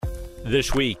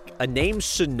This week, a name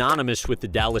synonymous with the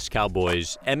Dallas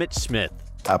Cowboys, Emmitt Smith.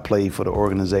 I played for the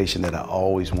organization that I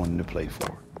always wanted to play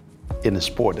for, in a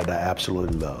sport that I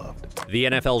absolutely loved. The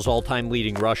NFL's all-time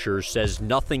leading rusher says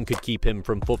nothing could keep him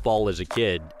from football as a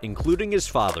kid, including his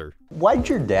father. Why'd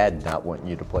your dad not want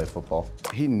you to play football?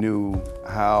 He knew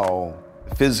how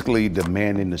physically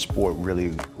demanding the sport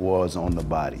really was on the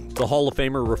body. The Hall of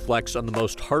Famer reflects on the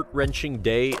most heart-wrenching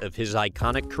day of his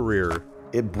iconic career.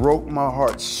 It broke my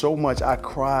heart so much, I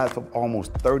cried for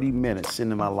almost 30 minutes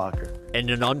sitting in my locker. And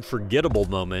an unforgettable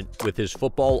moment with his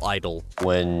football idol.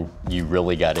 When you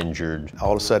really got injured.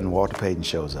 All of a sudden, Walter Payton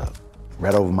shows up,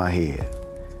 right over my head,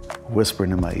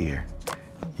 whispering in my ear,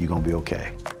 "You're gonna be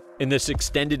okay." In this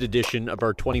extended edition of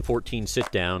our 2014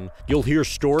 sit-down, you'll hear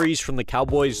stories from the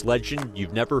Cowboys legend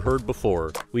you've never heard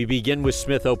before. We begin with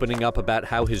Smith opening up about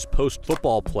how his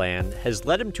post-football plan has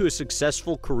led him to a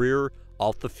successful career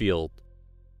off the field.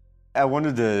 I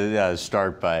wanted to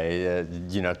start by,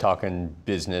 talking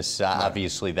business.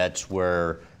 Obviously, that's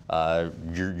where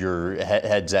your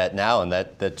head's at now, and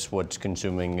that's what's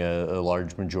consuming a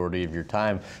large majority of your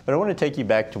time. But I want to take you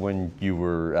back to when you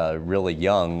were really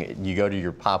young. You go to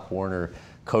your Pop Warner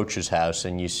coach's house,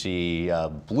 and you see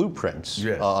blueprints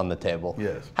on the table.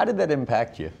 Yes. How did that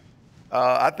impact you?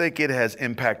 I think it has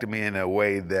impacted me in a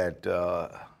way that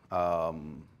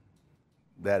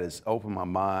that has opened my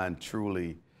mind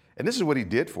truly. And this is what he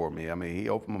did for me. I mean, he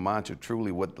opened my mind to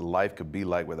truly what the life could be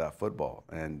like without football.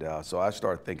 And so I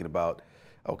started thinking about,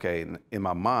 okay, in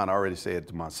my mind, I already said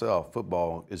to myself,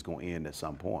 football is going to end at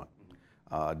some point.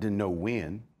 Didn't know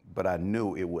when, but I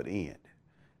knew it would end.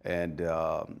 And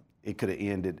it could have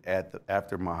ended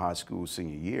after my high school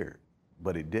senior year,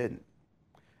 but it didn't.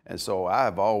 And so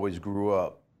I've always grew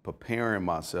up preparing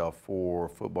myself for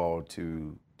football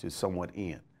to somewhat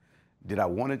end. Did I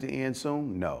want it to end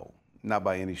soon? No. Not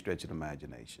by any stretch of the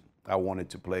imagination. I wanted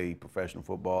to play professional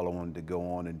football. I wanted to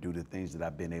go on and do the things that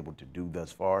I've been able to do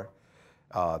thus far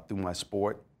through my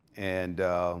sport. And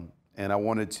I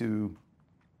wanted to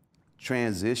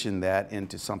transition that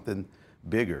into something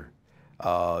bigger,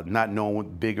 not knowing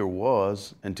what bigger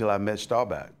was until I met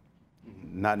Staubach,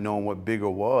 not knowing what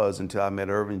bigger was until I met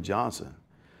Irvin Johnson,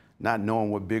 not knowing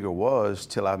what bigger was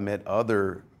till I met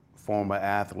other former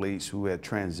athletes who had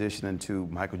transitioned into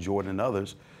Michael Jordan and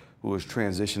others, who has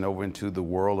transitioned over into the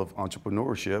world of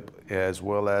entrepreneurship as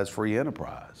well as free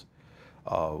enterprise.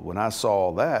 When I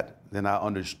saw that, then I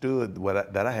understood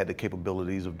that I had the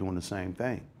capabilities of doing the same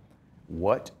thing.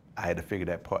 I had to figure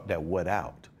that what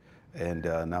out. And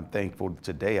I'm thankful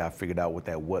today I figured out what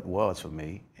that what was for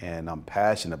me, and I'm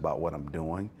passionate about what I'm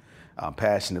doing. I'm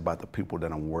passionate about the people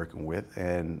that I'm working with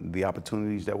and the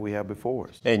opportunities that we have before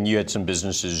us. And you had some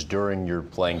businesses during your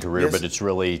playing career, Yes. but it's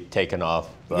really taken off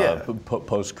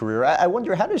post-career. I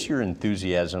wonder, how does your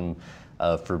enthusiasm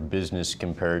for business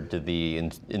compared to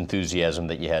the enthusiasm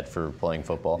that you had for playing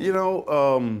football? You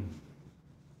know,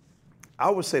 I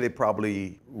would say they're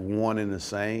probably one and the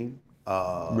same.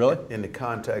 Really? In the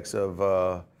context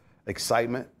of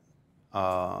excitement,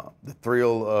 the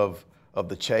thrill of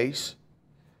the chase,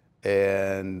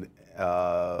 and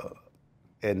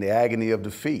the agony of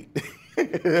defeat.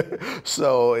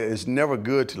 So it's never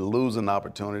good to lose an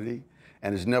opportunity,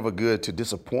 and it's never good to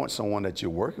disappoint someone that you're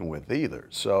working with either.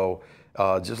 So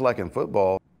just like in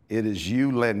football, it is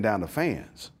you letting down the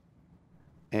fans.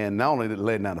 And not only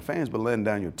letting down the fans, but letting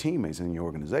down your teammates in your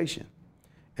organization.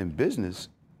 In business,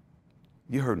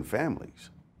 you're hurting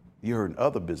families. You're hurting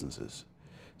other businesses.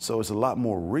 So it's a lot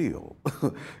more real.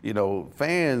 You know,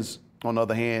 fans, on the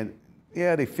other hand,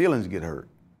 yeah, their feelings get hurt.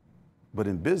 But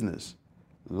in business,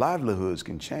 livelihoods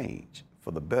can change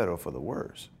for the better or for the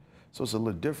worse. So it's a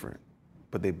little different,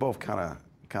 but they both kind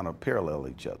of parallel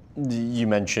each other. You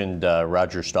mentioned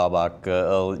Roger Staubach.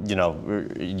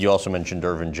 You also mentioned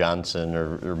Irvin Johnson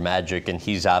or Magic, and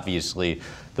he's obviously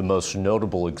the most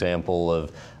notable example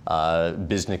of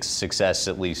business success,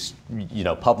 at least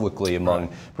publicly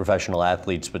among professional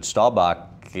athletes. But Staubach,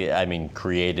 I mean,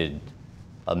 created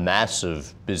a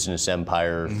massive business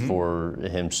empire for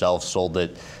himself, sold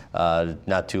it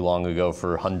not too long ago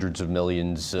for hundreds of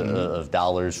millions of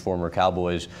dollars, former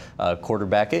Cowboys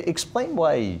quarterback. Explain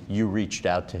why you reached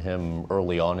out to him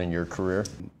early on in your career.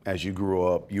 As you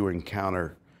grow up, you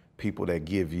encounter people that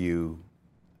give you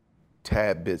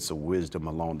tad bits of wisdom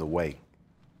along the way.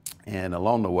 And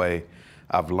along the way,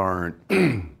 I've learned,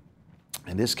 and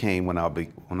this came when I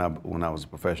was a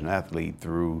professional athlete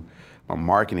through my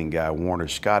marketing guy, Warner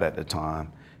Scott at the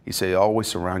time. He said, always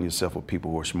surround yourself with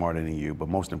people who are smarter than you, but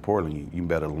most importantly, you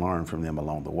better learn from them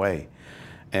along the way.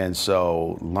 And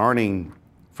so learning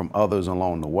from others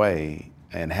along the way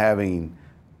and having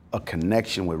a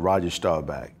connection with Roger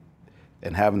Staubach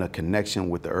and having a connection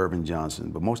with the Irvin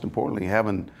Johnson, but most importantly,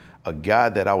 having a guy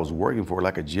that I was working for,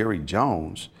 like a Jerry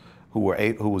Jones, who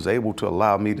was able to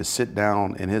allow me to sit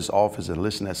down in his office and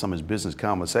listen to some of his business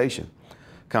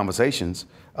conversations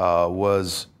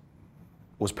was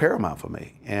paramount for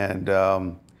me. And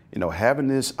you know, having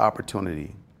this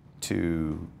opportunity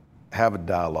to have a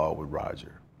dialogue with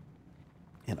Roger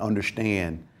and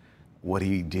understand what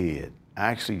he did,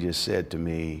 actually just said to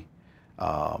me,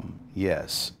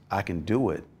 yes, I can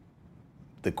do it.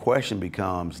 The question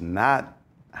becomes not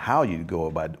how you go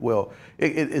about it. Well,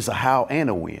 it's a how and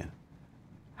a when.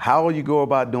 How you go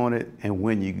about doing it and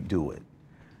when you do it.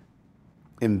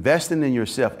 Investing in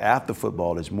yourself after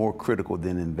football is more critical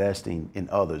than investing in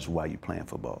others while you're playing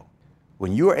football.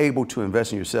 When you're able to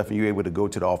invest in yourself and you're able to go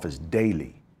to the office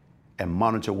daily and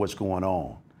monitor what's going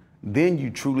on, then you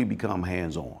truly become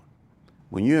hands-on.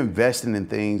 When you're investing in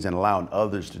things and allowing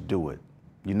others to do it,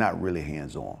 you're not really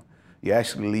hands-on. You're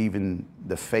actually leaving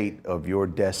the fate of your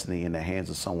destiny in the hands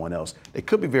of someone else. It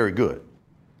could be very good,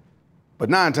 but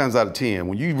 9 times out of 10,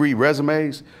 when you read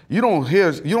resumes, you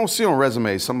don't see on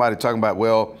resumes somebody talking about,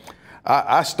 well,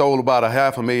 I stole about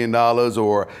 $500,000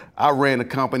 or I ran the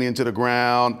company into the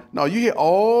ground. No, you hear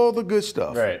all the good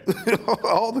stuff, right?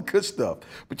 All the good stuff,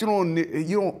 but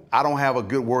I don't have a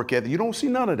good work ethic. You don't see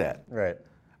none of that, right?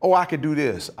 Oh, I could do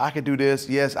this. I could do this.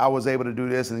 Yes, I was able to do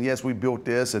this. And yes, we built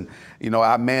this. And, you know,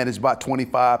 I managed about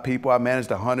 25 people. I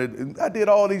managed 100. I did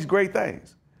all these great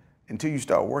things until you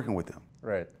start working with them.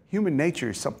 Right. Human nature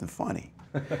is something funny.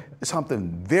 It's something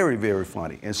very, very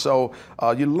funny. And so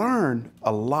you learn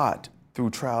a lot through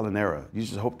trial and error. You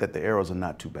just hope that the errors are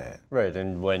not too bad. Right.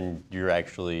 And when you're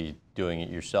actually doing it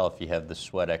yourself, you have the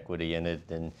sweat equity in it,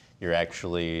 and you're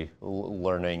actually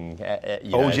learning.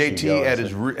 OJT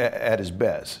at his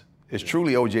best. It's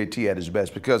truly OJT at his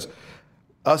best, because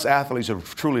us athletes are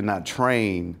truly not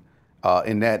trained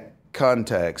in that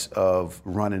context of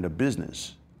running a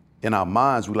business. In our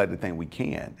minds, we like to think we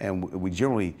can, and we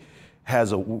generally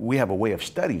have a way of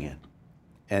studying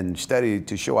and study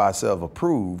to show ourselves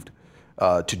approved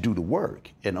to do the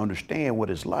work and understand what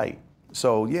it's like.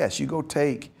 So yes, you go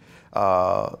take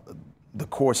the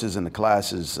courses and the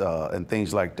classes and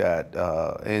things like that,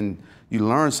 and you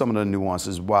learn some of the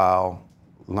nuances while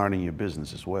learning your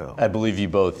business as well. I believe you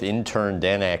both interned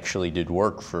and actually did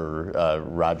work for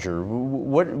Roger.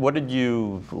 What did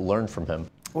you learn from him?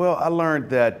 Well, I learned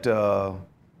that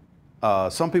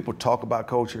some people talk about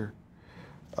culture,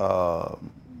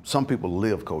 some people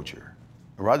live culture.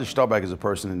 Roger Staubach is a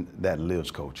person that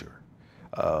lives culture.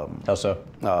 How so?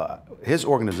 His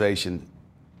organization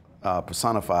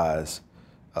personifies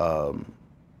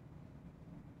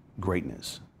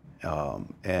greatness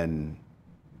and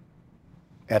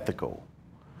ethical,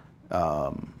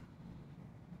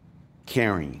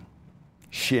 caring,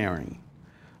 sharing.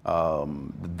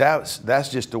 That's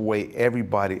just the way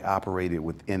everybody operated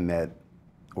within that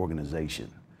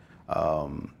organization.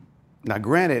 Now,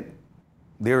 granted,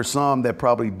 there are some that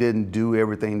probably didn't do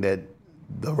everything that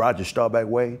the Roger Staubach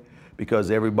way, because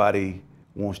everybody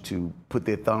wants to put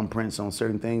their thumbprints on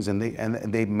certain things, and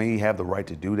they may have the right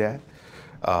to do that.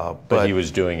 But he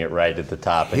was doing it right at the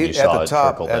top, and you saw it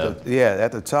trickle down.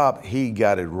 At the top, he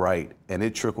got it right, and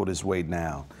it trickled its way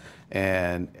down.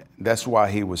 And that's why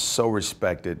he was so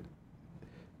respected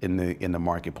in the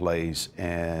marketplace,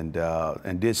 and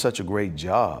did such a great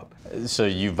job. So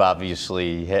you've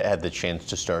obviously had the chance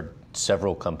to start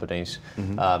several companies.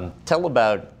 Mm-hmm. Tell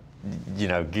about,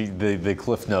 the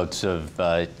cliff notes of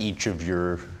each of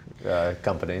your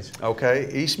companies. Okay,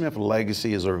 E. Smith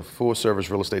Legacy is a full-service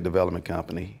real estate development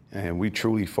company, and we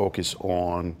truly focus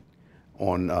on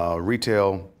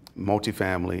retail,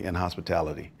 multifamily, and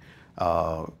hospitality.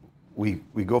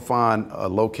 We go find a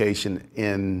location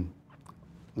in,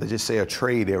 let's just say, a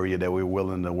trade area that we're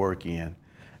willing to work in,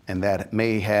 and that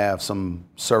may have some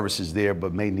services there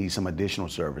but may need some additional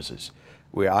services.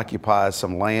 We occupy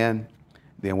some land,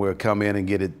 then we'll come in and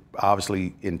get it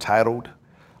obviously entitled.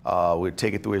 We'll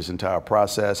take it through its entire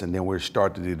process, and then we'll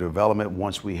start the development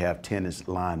once we have tenants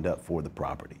lined up for the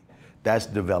property. That's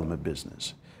development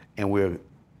business. And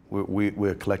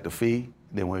we'll collect a fee,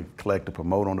 then we'll collect a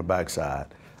promote on the backside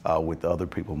with other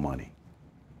people money.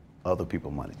 Other people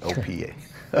money, OPA,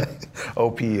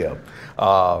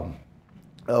 OPM.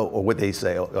 Or what they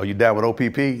say, are you down with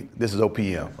OPP? This is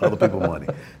OPM, other people money.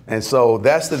 And so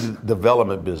that's the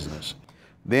development business.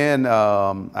 Then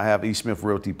I have E. Smith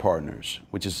Realty Partners,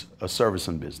 which is a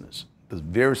servicing business. It's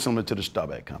very similar to the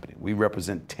Staubach Company. We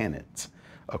represent tenants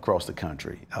across the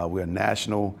country. We're a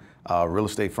national real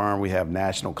estate firm. We have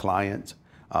national clients.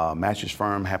 Mattress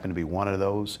Firm happen to be one of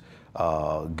those.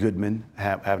 Goodman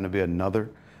having to be another.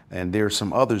 And there's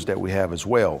some others that we have as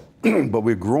well. But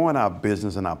we're growing our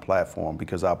business and our platform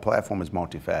because our platform is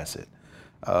multifaceted.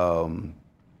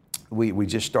 We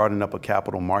just starting up a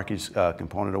capital markets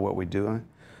component of what we're doing.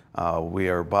 We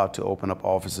are about to open up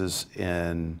offices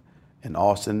in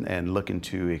Austin and looking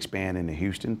to expand into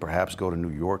Houston, perhaps go to New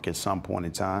York at some point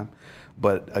in time.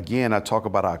 But again, I talk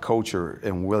about our culture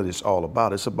and what it's all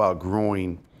about. It's about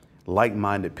growing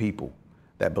like-minded people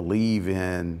that believe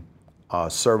in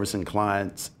servicing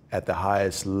clients at the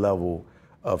highest level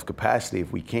of capacity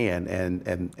if we can,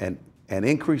 and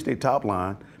increase their top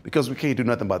line, because we can't do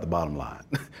nothing about the bottom line.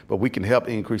 But we can help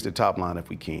increase the top line if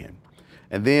we can.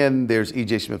 And then there's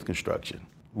E.J. Smith Construction.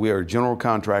 We are general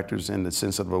contractors in the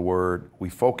sense of the word. We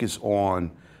focus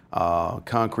on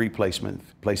concrete placement,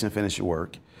 place and finish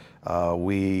work.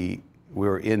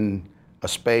 We're in a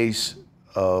space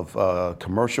of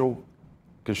commercial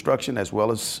construction as well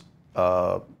as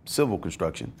civil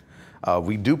construction.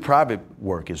 We do private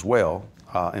work as well.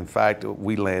 In fact,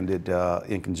 we landed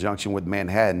in conjunction with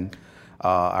Manhattan,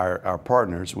 our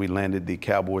partners, we landed the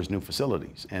Cowboys' new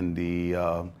facilities and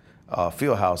the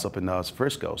field house up in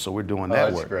Frisco. So we're doing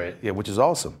that work. That's great. Yeah, which is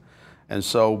awesome. And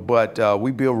so, but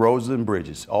we build roads and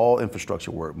bridges, all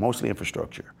infrastructure work, mostly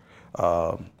infrastructure.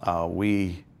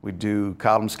 We do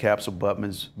columns, caps,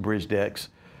 abutments, bridge decks.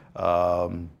 We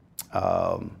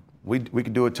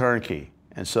can do a turnkey.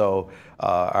 And so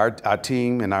our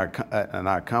team and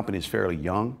our company is fairly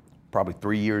young, probably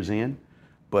 3 years in,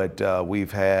 but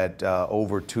we've had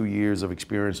over 2 years of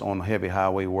experience on heavy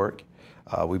highway work.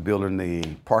 We're building the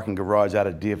parking garage out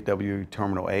of DFW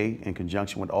Terminal A in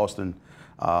conjunction with Austin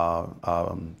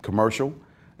Commercial.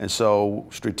 And so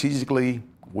strategically,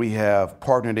 we have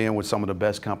partnered in with some of the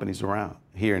best companies around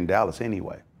here in Dallas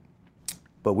anyway.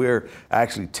 But we're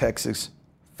actually Texas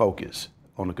focused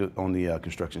on the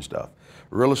construction stuff.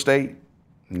 Real estate,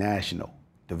 national.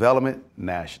 Development,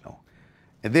 national.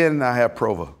 And then I have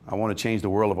Prova. I want to change the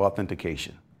world of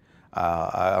authentication.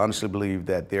 I honestly believe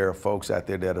that there are folks out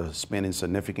there that are spending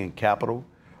significant capital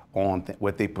on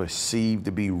what they perceive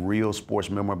to be real sports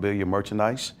memorabilia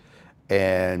merchandise.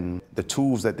 And the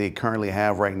tools that they currently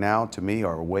have right now, to me,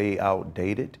 are way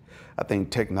outdated. I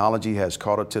think technology has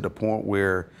caught up to the point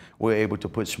where we're able to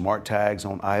put smart tags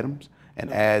on items and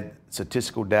add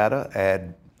statistical data,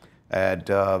 add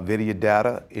video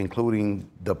data, including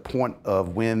the point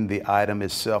of when the item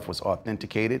itself was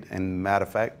authenticated and, matter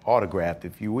of fact, autographed,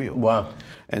 if you will. Wow.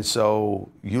 And so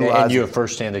and you have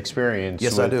firsthand experience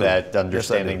yes, with that,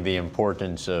 understanding the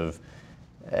importance of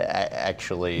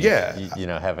actually, you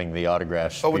know, having the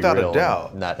autographs. Oh, without real a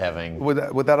doubt. Not having.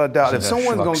 Without a doubt. If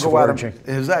someone's going to go out and,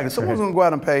 exactly, someone's going to go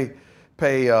out and pay.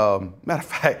 Matter of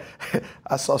fact,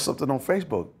 I saw something on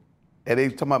Facebook, and they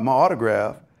talking about my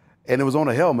autograph. And it was on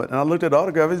a helmet, and I looked at the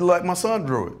autograph, it's like my son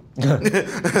drew it.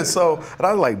 and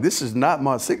I was like, this is not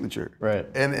my signature. Right.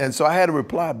 And so I had to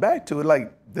reply back to it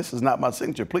like, this is not my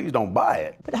signature, please don't buy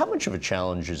it. But how much of a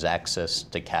challenge is access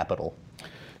to capital?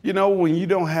 You know, when you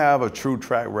don't have a true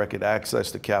track record,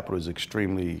 access to capital is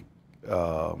extremely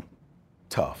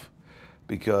tough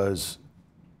because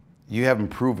you haven't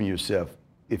proven yourself,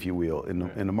 if you will, in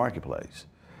the marketplace.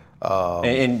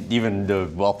 And even the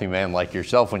wealthy man like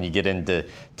yourself, when you get into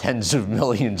tens of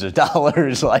millions of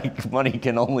dollars, like money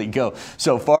can only go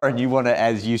so far, and you want to,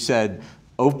 as you said,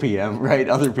 OPM, right?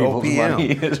 Other people's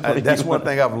money is that's one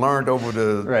thing I've learned over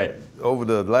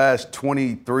the last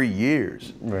 23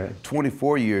 years,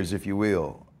 24 years, if you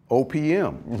will.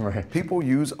 OPM. Right. People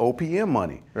use OPM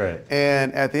money. Right.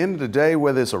 And at the end of the day,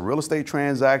 whether it's a real estate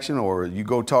transaction or you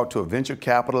go talk to a venture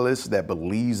capitalist that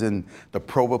believes in the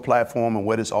Prova platform and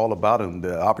what it's all about and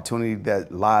the opportunity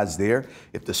that lies there,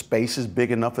 if the space is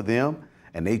big enough for them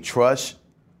and they trust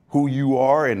who you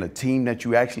are and the team that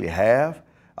you actually have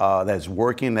that's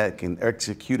working, that can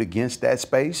execute against that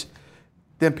space,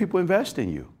 then people invest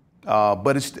in you.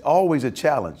 But it's always a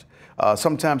challenge.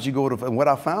 Sometimes you go to, and what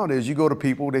I found is you go to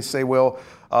people, they say, well,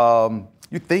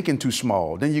 you're thinking too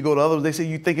small. Then you go to others, they say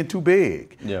you're thinking too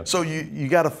big. Yeah. So you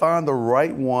got to find the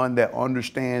right one that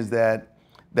understands that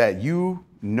you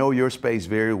know your space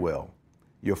very well.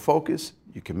 You're focused,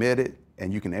 you're committed,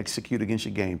 and you can execute against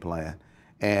your game plan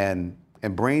and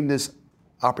bring this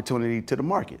opportunity to the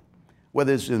market,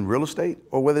 whether it's in real estate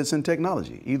or whether it's in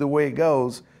technology. Either way it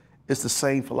goes, it's the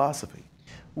same philosophy.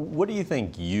 What do you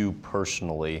think you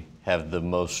personally have the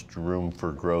most room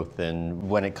for growth in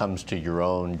when it comes to your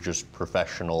own just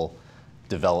professional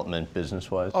development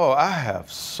business-wise? Oh, I have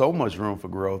so much room for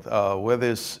growth, whether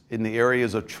it's in the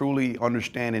areas of truly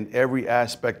understanding every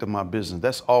aspect of my business.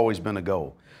 That's always been a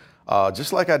goal.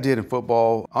 just like I did in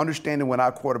football, understanding when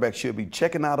our quarterback should be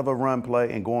checking out of a run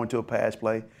play and going to a pass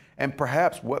play, and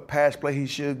perhaps what pass play he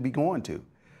should be going to.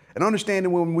 And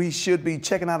understanding when we should be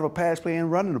checking out of a pass play and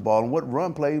running the ball and what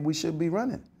run play we should be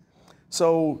running.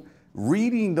 So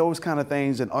reading those kind of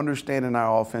things and understanding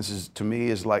our offenses, to me,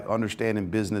 is like understanding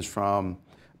business from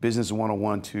business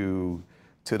 101 to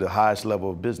the highest level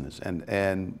of business.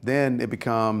 And then it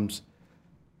becomes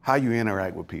how you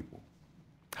interact with people,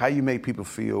 how you make people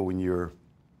feel when you're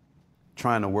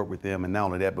trying to work with them. And not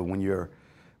only that, but when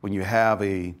you have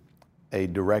a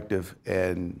directive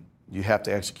and you have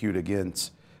to execute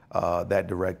against that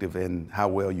directive and how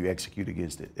well you execute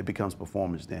against it. It becomes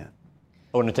performance then.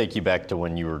 I want to take you back to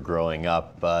when you were growing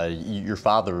up. Your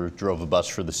father drove a bus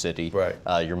for the city. Right.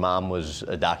 Your mom was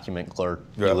a document clerk.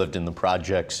 Right. You lived in the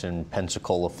projects in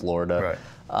Pensacola, Florida.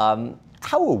 Right.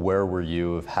 How aware were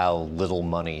you of how little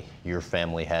money your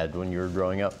family had when you were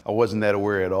growing up? I wasn't that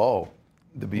aware at all,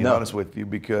 to be honest with you,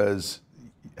 because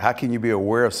how can you be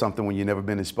aware of something when you've never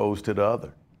been exposed to the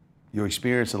other? Your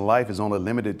experience in life is only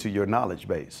limited to your knowledge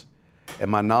base.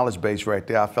 And my knowledge base right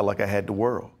there, I felt like I had the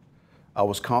world. I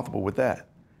was comfortable with that.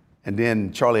 And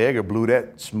then Charlie Egger blew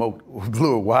it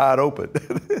wide open.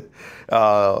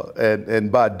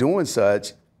 And by doing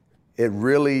such, it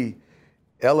really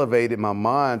elevated my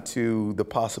mind to the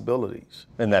possibilities.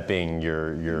 And that being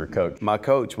your coach? My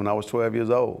coach when I was 12 years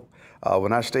old.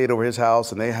 When I stayed over his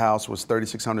house, and their house was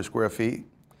 3,600 square feet,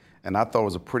 and I thought it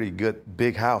was a pretty good,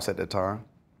 big house at that time,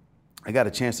 I got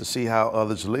a chance to see how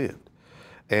others lived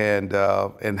and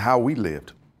how we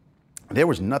lived. There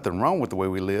was nothing wrong with the way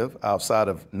we lived outside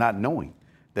of not knowing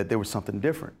that there was something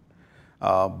different.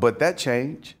 But that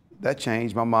changed.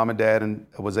 My mom and dad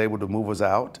was able to move us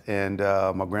out, and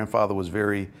my grandfather was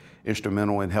very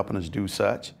instrumental in helping us do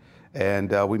such.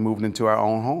 And we moved into our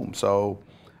own home. So,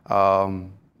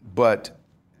 but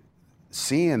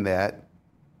seeing that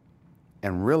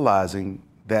and realizing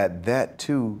that that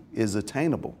too is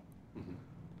attainable,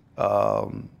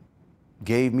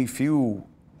 gave me fuel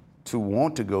to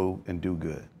want to go and do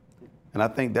good. And I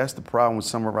think that's the problem with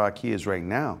some of our kids right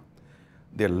now.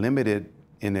 They're limited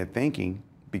in their thinking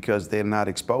because they're not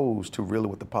exposed to really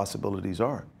what the possibilities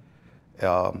are. I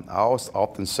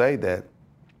often say that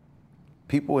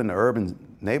people in the urban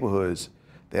neighborhoods,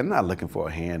 they're not looking for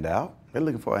a handout. They're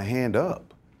looking for a hand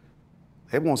up.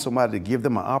 They want somebody to give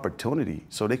them an opportunity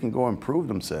so they can go improve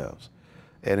themselves.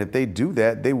 And if they do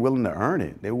that, they're willing to earn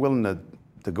it. They're willing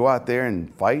to go out there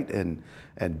and fight and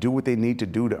do what they need to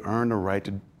do to earn the right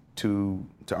to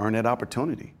earn that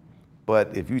opportunity.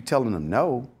 But if you're telling them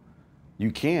no,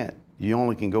 you can't. You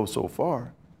only can go so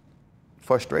far.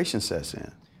 Frustration sets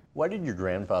in. Why did your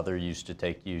grandfather used to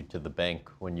take you to the bank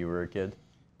when you were a kid?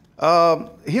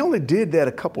 He only did that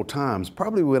a couple times.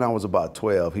 Probably when I was about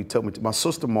 12, he took me to my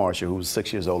sister Marcia, who was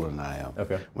 6 years older than I am.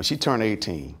 Okay. When she turned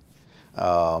 18,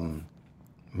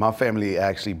 my family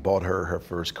actually bought her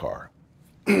first car.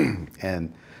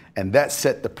 and that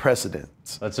set the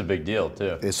precedence. That's a big deal,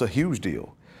 too. It's a huge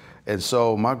deal. And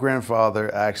so my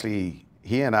grandfather actually,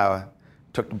 he and I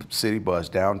took the city bus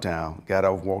downtown, got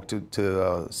out, walked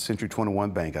to Century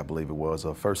 21 Bank, I believe it was,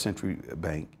 a First Century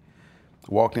Bank,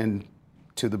 walked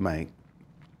into the bank.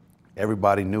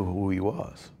 Everybody knew who he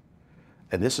was.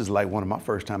 And this is like one of my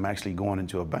first time actually going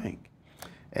into a bank.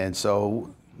 And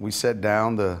so we sat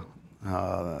down, the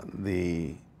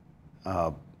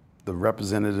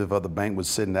representative of the bank was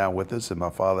sitting down with us, and my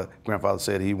grandfather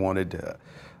said he wanted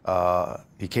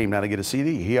he came down to get a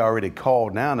CD. He already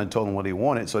called down and told him what he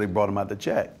wanted, so they brought him out the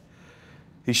check.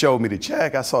 He showed me the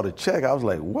check. I saw the check. I was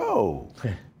like, whoa,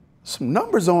 some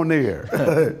numbers on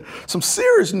there, some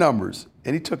serious numbers.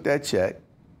 And he took that check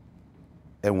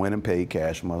and went and paid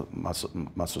cash for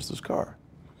my sister's car.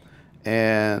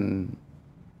 And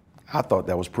I thought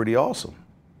that was pretty awesome.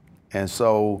 And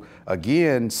so,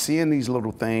 again, seeing these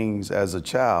little things as a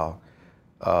child,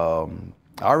 I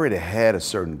already had a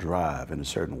certain drive and a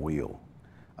certain will.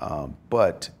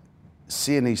 But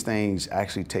seeing these things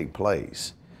actually take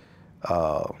place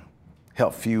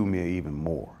helped fuel me even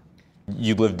more.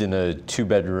 You lived in a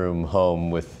 2-bedroom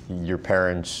home with your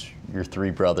parents, your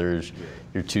 3 brothers,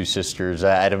 your 2 sisters.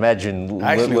 I'd imagine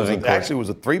living Actually, it was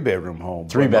a 3-bedroom home.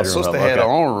 3-bedroom My sister home, had okay.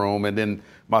 her own room, and then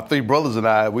my 3 brothers and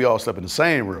I, we all slept in the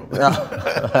same room.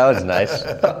 That was nice.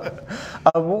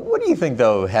 What do you think,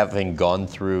 though, having gone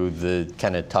through the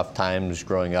kind of tough times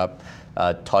growing up,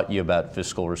 taught you about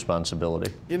fiscal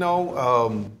responsibility? You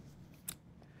know,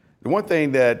 the one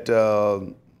thing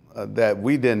that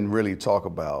we didn't really talk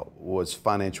about was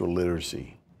financial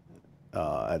literacy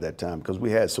at that time, because we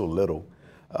had so little.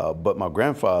 But my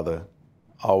grandfather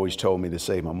always told me to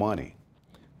save my money,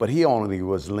 but he only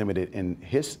was limited in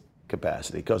his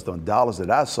capacity because the dollars that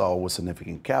I saw was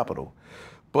significant capital.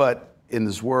 But in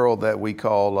this world that we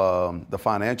call the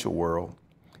financial world,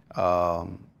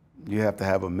 you have to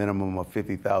have a minimum of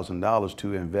 $50,000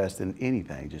 to invest in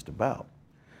anything, just about.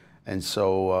 And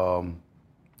so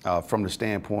from the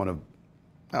standpoint of,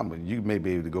 I mean, you may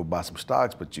be able to go buy some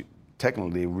stocks, but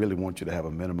technically they really want you to have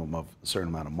a minimum of a certain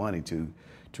amount of money for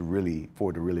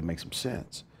it to really make some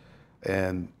sense.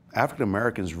 And African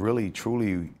Americans really,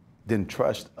 truly didn't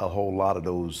trust a whole lot of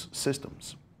those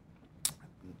systems.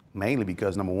 Mainly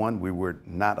because, number one, we were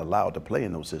not allowed to play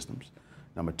in those systems.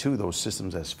 Number two, those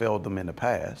systems has failed them in the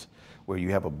past, where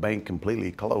you have a bank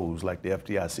completely closed, like the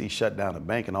FDIC shut down a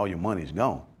bank and all your money's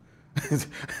gone.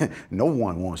 No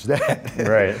one wants that.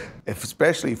 Right.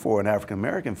 Especially for an African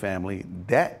American family,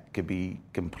 that could be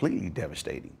completely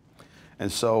devastating.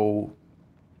 And so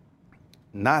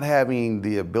not having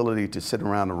the ability to sit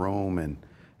around the room and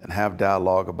have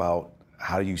dialogue about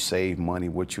how you save money,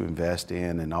 what you invest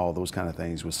in, and all those kind of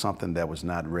things was something that was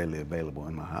not readily available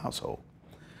in my household.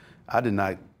 I did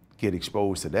not get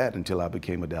exposed to that until I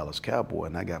became a Dallas Cowboy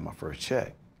and I got my first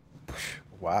check.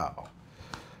 Wow.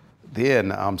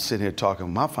 Then I'm sitting here talking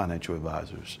with my financial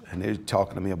advisors, and they're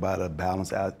talking to me about a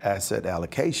balanced asset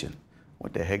allocation.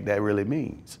 What the heck that really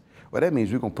means? Well, that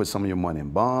means we're going to put some of your money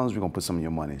in bonds, we're going to put some of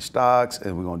your money in stocks,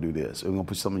 and we're going to do this. We're going to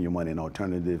put some of your money in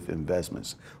alternative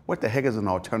investments. What the heck is an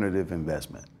alternative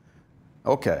investment?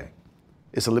 Okay,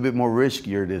 it's a little bit more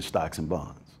riskier than stocks and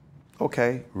bonds.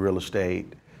 Okay, real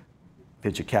estate,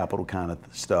 venture capital kind of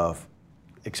stuff,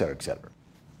 et cetera, et cetera.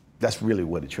 That's really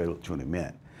what it truly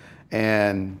meant.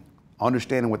 And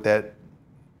understanding what that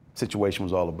situation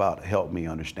was all about helped me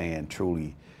understand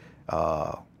truly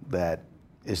that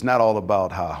it's not all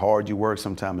about how hard you work.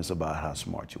 Sometimes it's about how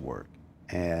smart you work.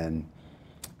 And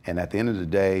at the end of the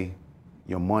day,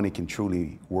 your money can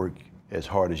truly work as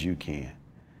hard as you can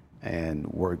and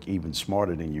work even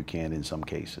smarter than you can in some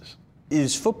cases.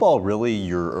 Is football really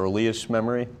your earliest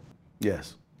memory?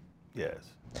 Yes, yes.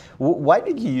 Why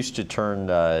did you used to turn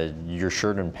your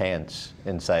shirt and pants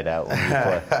inside out when you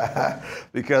play?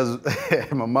 Because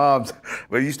my mom's,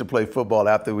 we used to play football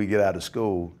after we get out of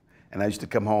school, and I used to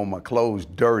come home, my clothes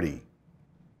dirty.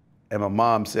 And my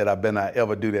mom said, I better not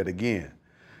ever do that again.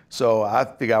 So I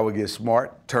think I would get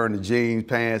smart, turn the jeans,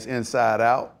 pants inside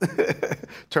out,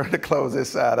 turn the clothes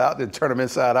inside out, then turn them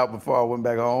inside out before I went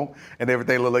back home, and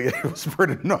everything looked like it was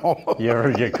pretty normal. You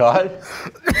ever get caught?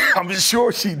 I'm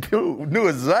sure she knew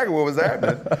exactly what was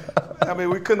happening. I mean,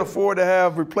 we couldn't afford to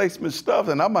have replacement stuff,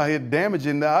 and I'm out here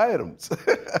damaging the items.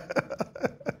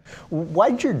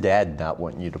 Why'd your dad not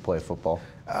want you to play football?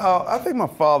 I think my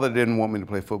father didn't want me to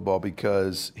play football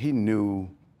because he knew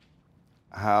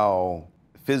how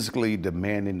physically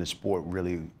demanding the sport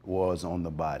really was on the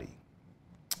body.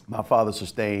 My father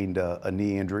sustained a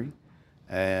knee injury,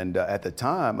 and at the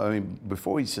time, I mean,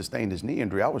 before he sustained his knee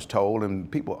injury, I was told,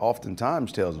 and people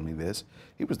oftentimes tells me this,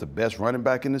 he was the best running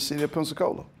back in the city of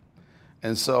Pensacola.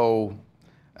 And so,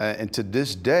 and to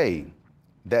this day,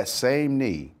 that same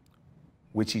knee,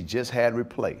 which he just had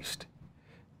replaced,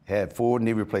 had full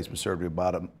knee replacement surgery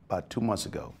about 2 months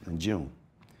ago in June,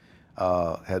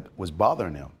 was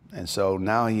bothering him. And so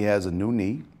now he has a new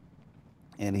knee,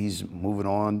 and he's moving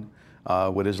on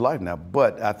with his life now.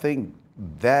 But I think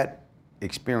that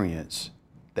experience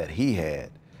that he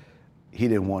had, he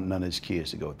didn't want none of his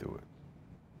kids to go through it.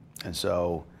 And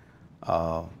so,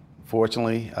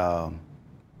 fortunately,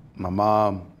 my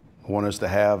mom wanted us to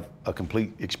have a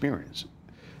complete experience.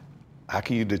 How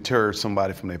can you deter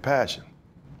somebody from their passion?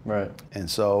 Right. And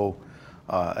so,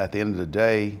 at the end of the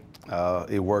day,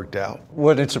 it worked out.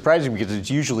 Well, it's surprising because it's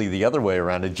usually the other way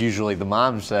around. It's usually the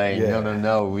mom saying, Yeah.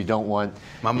 no, we don't want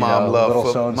My mom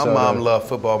loved loved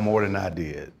football more than I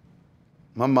did.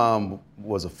 My mom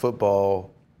was a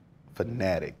football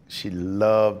fanatic. She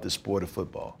loved the sport of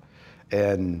football.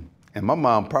 And my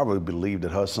mom probably believed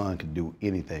that her son could do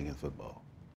anything in football.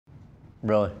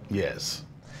 Really? Yes.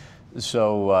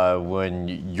 So when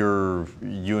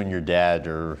you and your dad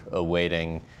are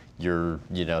awaiting your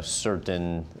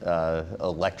certain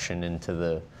election into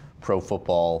the Pro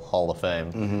Football Hall of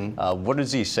Fame, what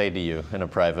does he say to you in a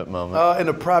private moment? In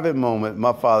a private moment,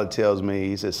 my father tells me,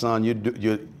 he said, son,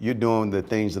 you're doing the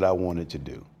things that I wanted to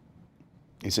do.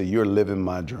 He said, you're living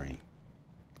my dream.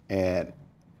 And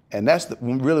that's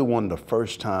really one of the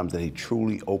first times that he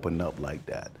truly opened up like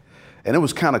that. And it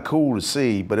was kind of cool to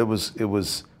see, but it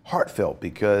was heartfelt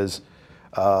because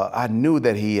I knew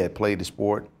that he had played the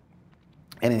sport,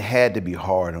 and it had to be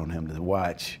hard on him to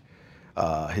watch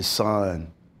his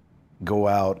son go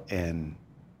out and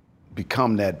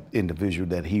become that individual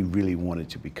that he really wanted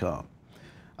to become.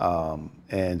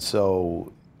 And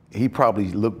so he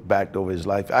probably looked back over his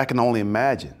life. I can only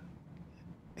imagine.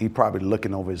 He probably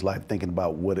looking over his life, thinking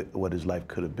about what his life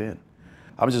could have been.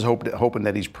 I'm just hoping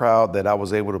that he's proud that I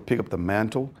was able to pick up the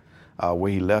mantle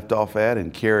where he left off at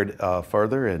and carried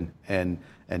further and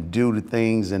do the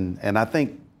things. And I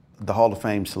think the Hall of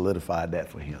Fame solidified that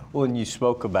for him. Well, and you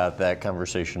spoke about that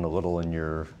conversation a little in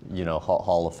your,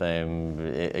 Hall of Fame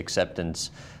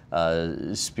acceptance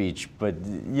speech, but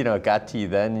it got to you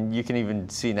then, and you can even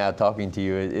see now talking to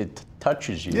you, it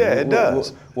touches you. Yeah, it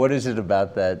does. What is it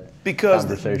about that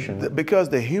conversation? Because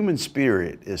the human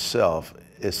spirit itself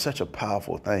is such a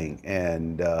powerful thing,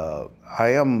 and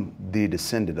I am the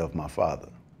descendant of my father.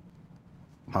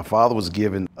 My father was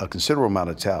given a considerable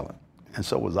amount of talent, and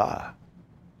so was I.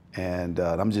 And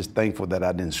I'm just thankful that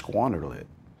I didn't squander it,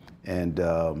 and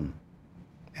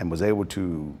was able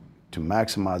to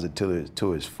maximize it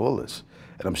to its fullest.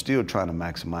 And I'm still trying to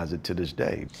maximize it to this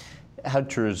day. How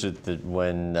true is it that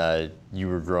when you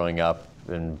were growing up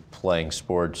and playing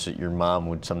sports, that your mom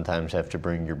would sometimes have to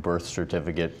bring your birth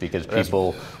certificate because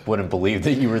people wouldn't believe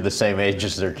that you were the same age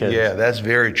as their kids? Yeah, that's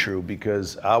very true,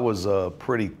 because I was a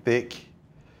pretty thick,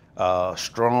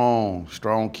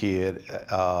 strong kid.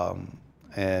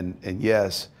 And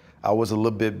yes, I was a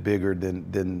little bit bigger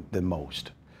than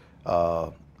most.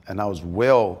 And I was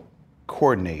well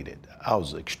coordinated. I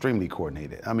was extremely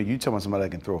coordinated. I mean, you tell me somebody that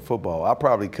can throw a football, I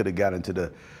probably could have got into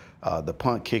the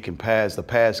punt, kick, and pass, the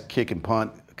pass, kick, and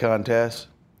punt contest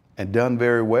and done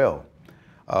very well.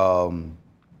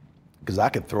 Because I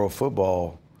could throw a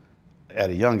football at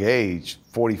a young age,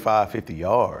 45, 50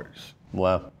 yards.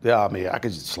 Wow. Yeah, I mean, I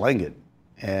could just sling it.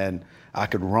 And I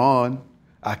could run.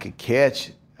 I could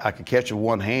catch with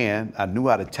one hand. I knew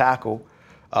how to tackle.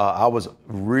 I was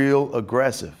real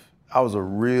aggressive. I was a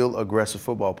real aggressive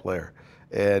football player.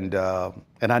 And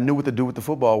I knew what to do with the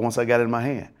football once I got it in my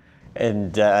hand.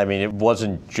 And I mean, it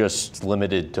wasn't just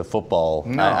limited to football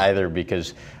either,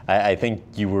 because I think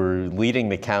you were leading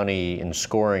the county in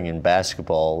scoring in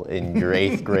basketball in your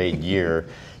 8th grade year,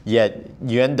 yet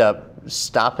you end up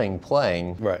stopping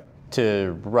playing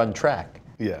to run track.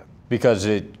 Yeah. Because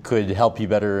it could help you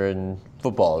better in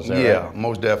football, is that right? Yeah,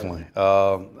 most definitely.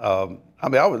 I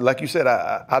mean, like you said,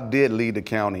 I did lead the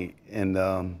county in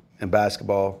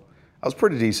basketball. I was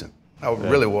pretty decent. I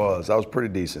really was. I was pretty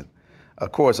decent.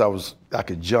 Of course, I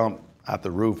could jump out the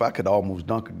roof. I could almost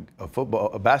dunk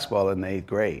a basketball in the 8th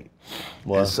grade.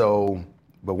 Wow. And so,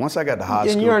 but once I got to high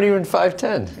school. And you aren't even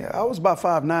 5'10". Yeah, I was about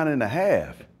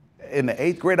 5'9.5". In the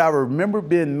 8th grade, I remember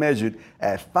being measured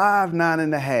at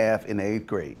 5'9.5" in the 8th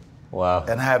grade. Wow.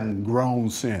 And I haven't grown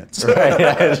since. Right,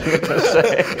 I was going to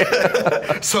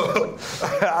say. So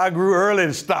I grew early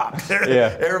and stopped.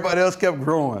 Yeah. Everybody else kept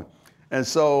growing. And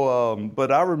so,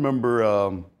 but I remember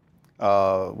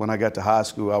when I got to high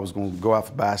school, I was going to go out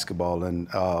for basketball, and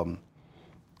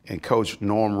Coach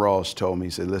Norm Ross told me,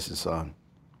 he said, "Listen, son,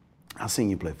 I seen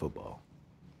you play football."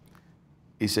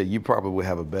 He said, "You probably would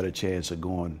have a better chance of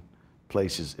going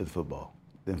places in football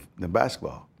than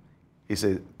basketball." He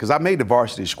said, because I made the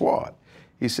varsity squad.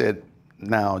 He said,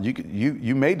 "Now,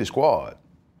 you made the squad,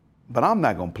 but I'm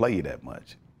not going to play you that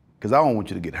much because I don't want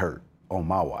you to get hurt on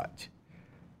my watch."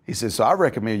 He said, "So I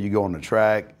recommend you go on the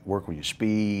track, work on your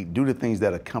speed, do the things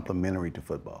that are complementary to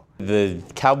football." The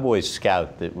Cowboys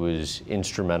scout that was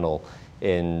instrumental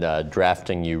in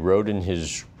drafting you wrote in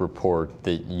his report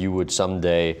that you would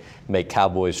someday make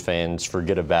Cowboys fans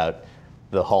forget about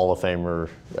the Hall of Famer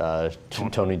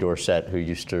Tony Dorsett, who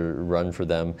used to run for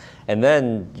them. And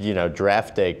then,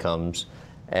 draft day comes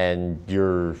and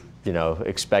you're,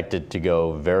 expected to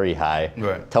go very high.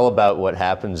 Right. Tell about what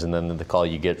happens and then the call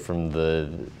you get from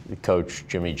the coach,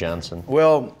 Jimmy Johnson.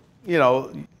 Well,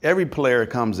 every player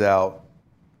comes out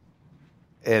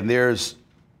and there's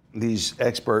these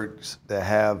experts that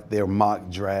have their mock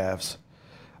drafts,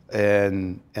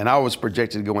 and I was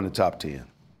projected to go in the top 10.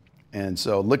 And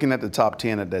so looking at the top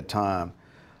 10 at that time,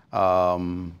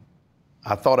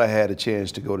 I thought I had a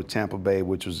chance to go to Tampa Bay,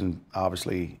 which was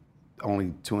obviously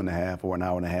only 2.5 or an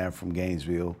hour and a half from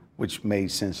Gainesville, which made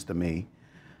sense to me.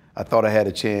 I thought I had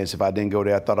a chance. If I didn't go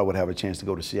there, I thought I would have a chance to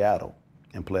go to Seattle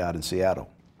and play out in Seattle.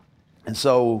 And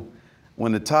so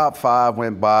when the top 5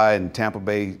 went by and Tampa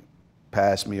Bay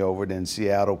passed me over, then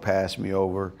Seattle passed me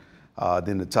over,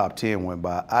 then the top 10 went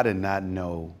by, I did not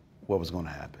know what was going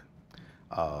to happen.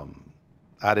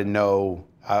 I didn't know.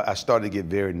 I started to get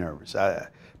very nervous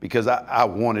because I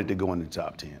wanted to go in the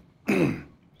top 10.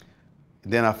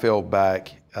 Then I fell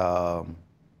back to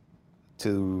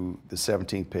the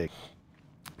 17th pick.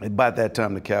 And by that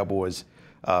time, the Cowboys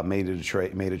made a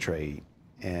trade,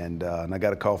 and I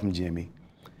got a call from Jimmy.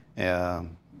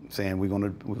 saying, we're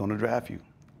gonna draft you.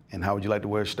 And how would you like to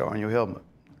wear a star on your helmet?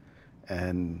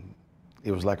 And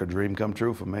it was like a dream come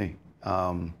true for me.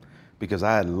 Because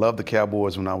I had loved the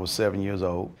Cowboys when I was 7 years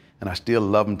old, and I still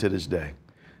love them to this day.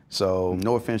 So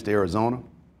no offense to Arizona,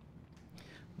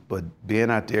 but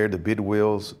being out there, the Bid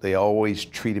Wills, they always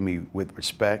treated me with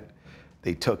respect.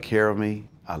 They took care of me.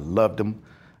 I loved them,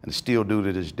 and still do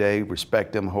to this day,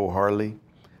 respect them wholeheartedly.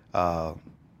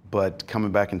 But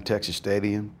coming back in Texas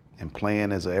Stadium and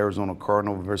playing as an Arizona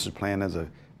Cardinal versus playing as a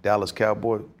Dallas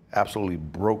Cowboy absolutely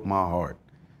broke my heart.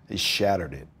 It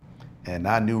shattered it. And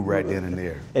I knew right then and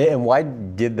there. And why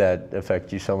did that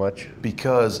affect you so much?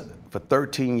 Because for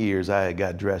 13 years, I had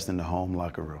got dressed in the home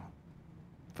locker room.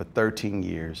 For 13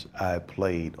 years, I had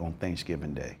played on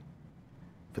Thanksgiving Day.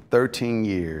 For 13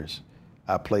 years,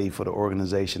 I played for the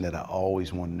organization that I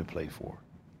always wanted to play for,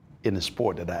 in a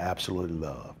sport that I absolutely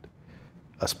loved,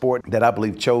 a sport that I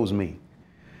believe chose me,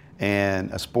 and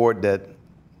a sport that,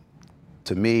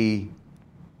 to me,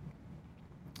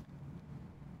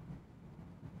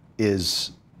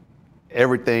 is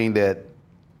everything that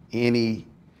any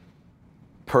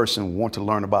person want to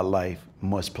learn about life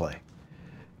must play,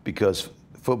 because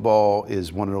football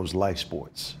is one of those life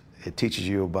sports. It teaches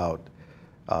you about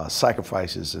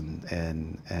sacrifices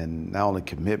and not only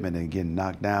commitment and getting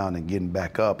knocked down and getting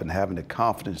back up and having the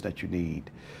confidence that you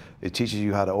need. It teaches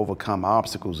you how to overcome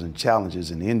obstacles and challenges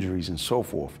and injuries and so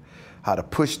forth, how to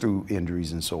push through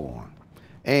injuries and so on.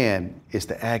 And it's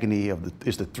the agony of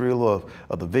it's the thrill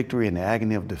of the victory and the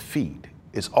agony of defeat.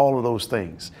 It's all of those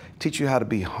things. Teach you how to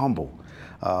be humble,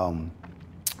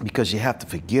 because you have to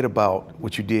forget about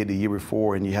what you did the year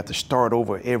before, and you have to start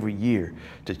over every year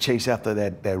to chase after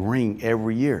that ring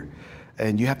every year.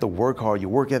 And you have to work hard.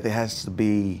 Your work ethic has to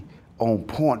be on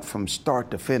point from start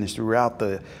to finish throughout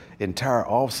the entire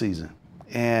off season.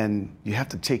 And you have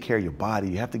to take care of your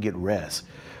body. You have to get rest.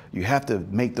 You have to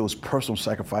make those personal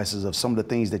sacrifices of some of the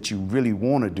things that you really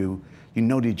want to do, you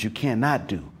know that you cannot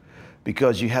do,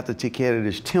 because you have to take care of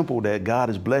this temple that God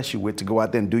has blessed you with to go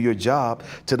out there and do your job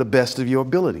to the best of your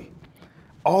ability.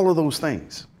 All of those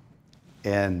things.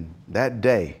 And that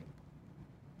day,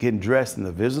 getting dressed in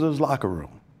the visitors' locker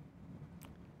room,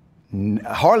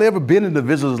 hardly ever been in the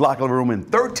visitors' locker room in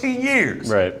 13 years.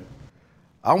 Right.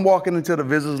 I'm walking into the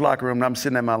visitors' locker room, and I'm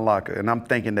sitting at my locker, and I'm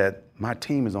thinking that my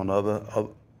team is on the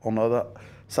other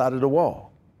side of the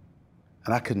wall.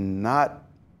 And I could not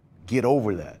get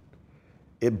over that.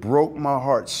 It broke my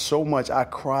heart so much, I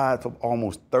cried for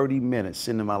almost 30 minutes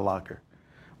sitting in my locker,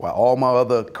 while all my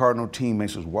other Cardinal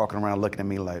teammates was walking around looking at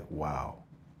me like, wow.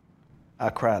 I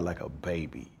cried like a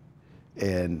baby.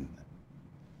 And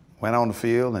went on the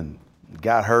field and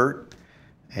got hurt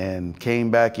and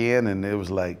came back in, and it was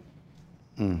like,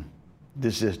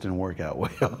 this just didn't work out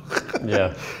well.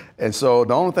 Yeah. And so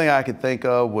the only thing I could think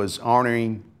of was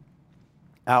honoring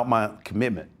out my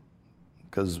commitment,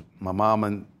 because my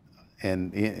mom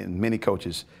and many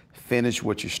coaches finish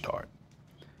what you start.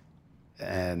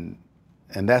 And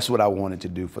that's what I wanted to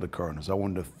do for the Cardinals. I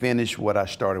wanted to finish what I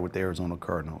started with the Arizona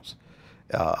Cardinals.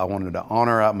 I wanted to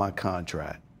honor out my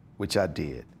contract, which I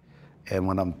did. And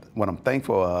what I'm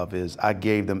thankful of is I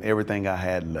gave them everything I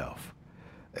had left.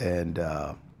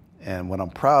 And what I'm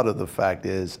proud of the fact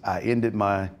is I ended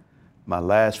my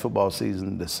last football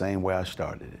season the same way I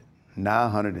started it.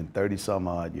 930 some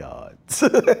odd yards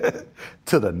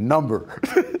to the number.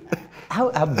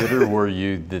 How bitter were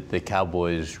you that the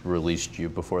Cowboys released you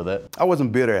before that? I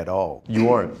wasn't bitter at all. You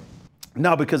weren't?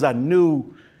 No, because I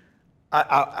knew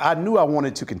I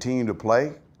wanted to continue to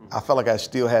play. I felt like I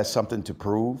still had something to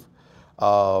prove.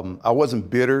 I wasn't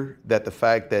bitter that the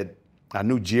fact that I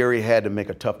knew Jerry had to make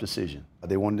a tough decision.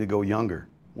 They wanted to go younger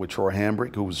with Troy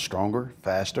Hambrick, who was stronger,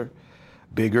 faster,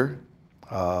 bigger,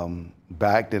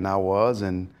 back than I was,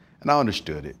 and I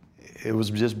understood it. It was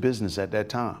just business at that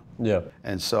time. Yeah.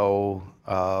 And so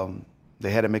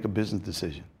they had to make a business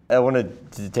decision. I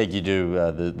wanted to take you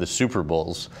to the Super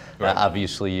Bowls. Right.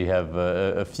 Obviously, you have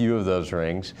a few of those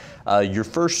rings. Your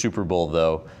first Super Bowl,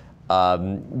 though,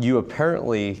 you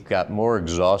apparently got more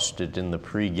exhausted in the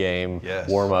pregame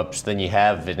warm-ups than you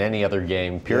have in any other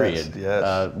game, period.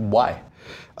 Yes. Why?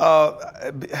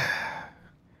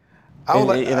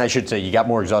 And I should say, you got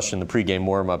more exhausted in the pregame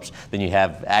warm-ups than you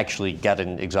have actually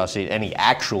gotten exhausted in any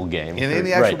actual game. In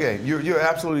any actual game. You're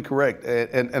absolutely correct.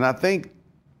 And I think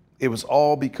it was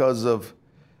all because of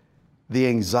the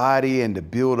anxiety and the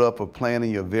build-up of playing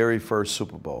in your very first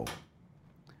Super Bowl.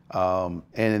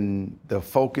 And the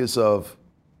focus of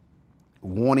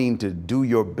wanting to do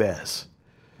your best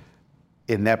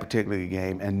in that particular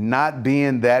game and not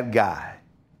being that guy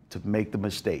to make the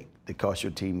mistake that cost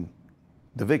your team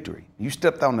the victory. You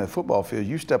stepped out on that football field,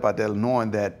 you step out there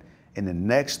knowing that in the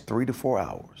next 3 to 4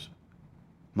 hours,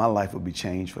 my life will be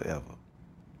changed forever,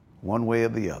 one way or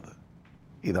the other.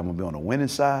 Either I'm gonna be on the winning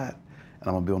side and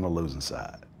I'm gonna be on the losing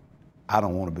side. I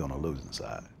don't wanna be on the losing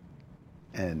side.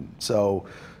 And so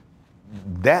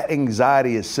that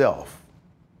anxiety itself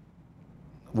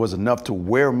was enough to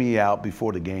wear me out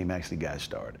before the game actually got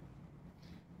started.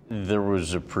 There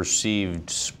was a perceived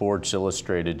Sports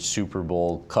Illustrated Super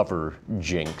Bowl cover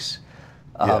jinx.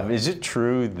 Yeah. Is it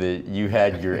true that you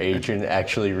had your agent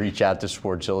actually reach out to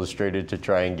Sports Illustrated to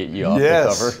try and get you off the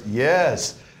cover?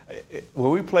 Yes.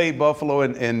 When we played Buffalo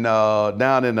and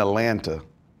down in Atlanta.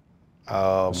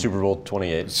 Super Bowl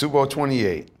 28. Super Bowl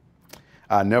 28.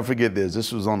 I'll never forget this.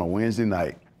 This was on a Wednesday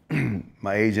night.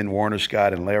 My agent, Warner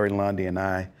Scott, and Larry Lundy and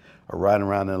I are riding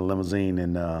around in a limousine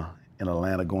in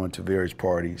Atlanta going to various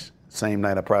parties. Same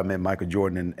night I probably met Michael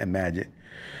Jordan and Magic.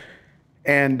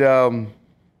 And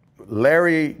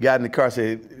Larry got in the car and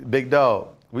said, "Big dog,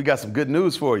 we got some good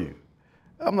news for you."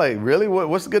 I'm like, "Really?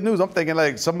 What's the good news?" I'm thinking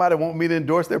like somebody want me to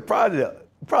endorse their product.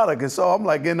 And so I'm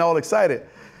like getting all excited.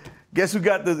 Guess who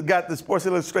got the Sports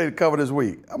Illustrated cover this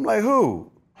week? I'm like, "Who?"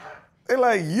 They're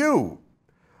like, "You."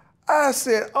 I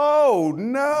said, "Oh,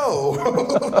 no."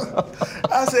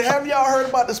 I said, "Have y'all heard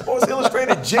about the Sports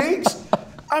Illustrated jinx?"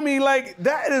 I mean, like,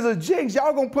 that is a jinx.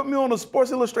 Y'all gonna put me on the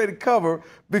Sports Illustrated cover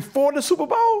before the Super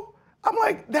Bowl? I'm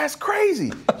like, that's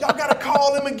crazy. Y'all gotta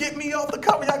call him and get me off the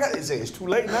cover. Y'all gotta say, "It's too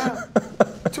late now."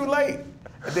 Too late.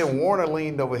 And then Warner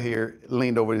leaned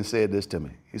over and said this to me.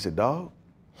 He said, "Dog,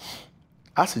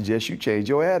 I suggest you change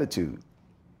your attitude."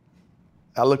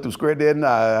 I looked him square dead in the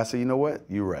eye. I said, "You know what?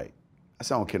 You're right." I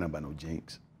said, "I don't care nothing about no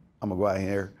jinx. I'm gonna go out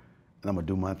here and I'm gonna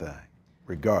do my thing,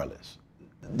 regardless."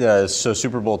 So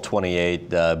Super Bowl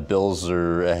 28, Bills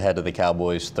are ahead of the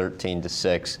Cowboys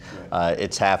 13-6.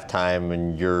 It's halftime,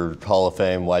 and your Hall of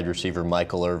Fame wide receiver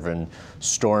Michael Irvin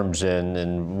storms in,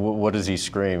 and what does he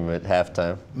scream at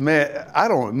halftime? Man,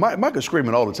 Michael's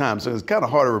screaming all the time, so it's kind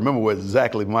of hard to remember what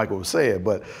exactly Michael was saying.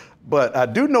 But I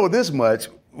do know this much: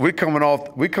 we're coming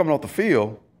off the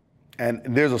field, and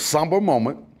there's a somber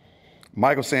moment.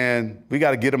 Michael saying, "We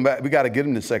got to get him back. We got to get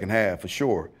him in the second half for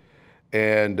sure."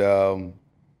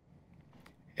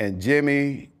 And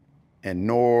Jimmy and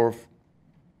Norv,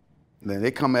 then they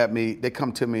come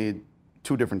to me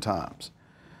 2 different times.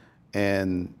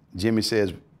 And Jimmy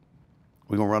says,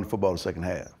 "We're going to run the football the second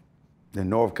half." Then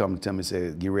Norv comes to me and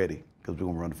says, "Get ready, because we're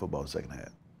going to run the football the second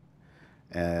half."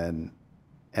 And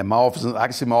I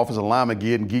can see my offensive lineman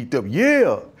getting geeked up.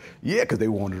 Yeah, because they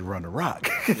wanted to run the rock.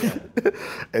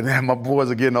 And then my boys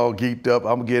are getting all geeked up.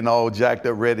 I'm getting all jacked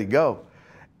up, ready to go.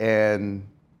 And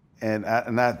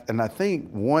I think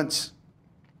once,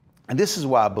 and this is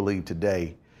why I believe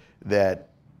today that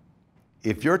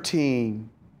if your team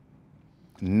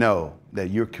know that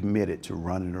you're committed to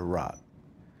running the rock,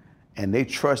 and they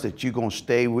trust that you're gonna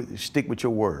stick with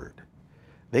your word,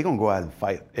 they're gonna go out and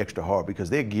fight extra hard because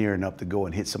they're gearing up to go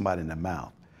and hit somebody in the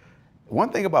mouth. One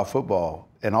thing about football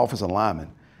and offensive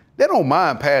linemen, they don't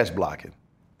mind pass blocking,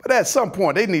 but at some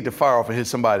point they need to fire off and hit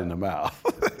somebody in the mouth.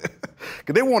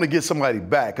 Because they want to get somebody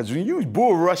back. Because when you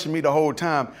bull rushing me the whole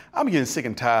time, I'm getting sick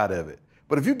and tired of it.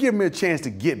 But if you give me a chance to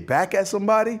get back at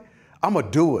somebody, I'm going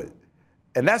to do it.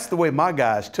 And that's the way my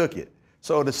guys took it.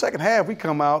 So the second half, we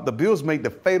come out, the Bills make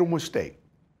the fatal mistake.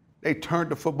 They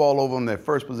turned the football over on their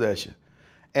first possession.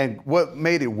 And what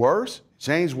made it worse,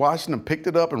 James Washington picked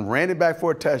it up and ran it back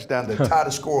for a touchdown to tie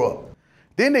the score up.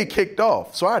 Then they kicked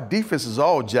off. So our defense is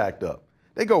all jacked up.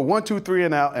 They go 1, 2, 3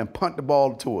 and out and punt the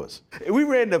ball to us. We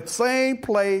ran the same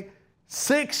play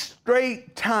 6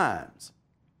 straight times.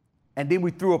 And then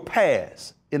we threw a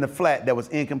pass in the flat that was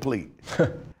incomplete.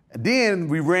 And then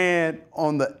we ran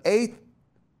on the 8th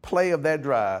play of that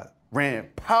drive, ran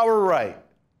power right.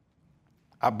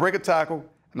 I break a tackle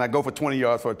and I go for 20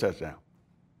 yards for a touchdown.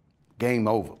 Game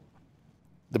over.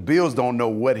 The Bills don't know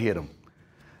what hit them.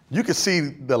 You can see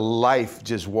the life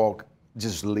just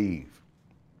leave.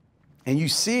 And you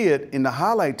see it in the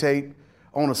highlight tape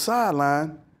on the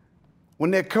sideline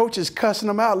when their coach is cussing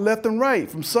them out left and right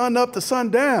from sun up to sun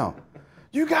down.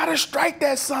 You got to strike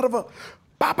that son of a,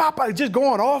 pop, pop, pop, just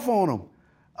going off on them.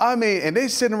 I mean, and they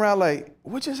sitting around like,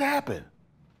 what just happened?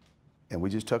 And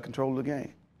we just took control of the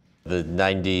game. The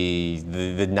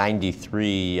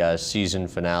 93 season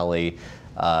finale,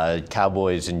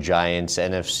 Cowboys and Giants,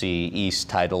 NFC East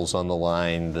titles on the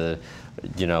line. The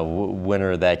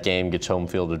winner of that game gets home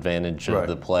field advantage of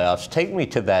the playoffs. Take me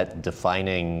to that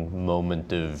defining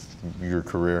moment of your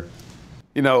career.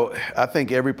 I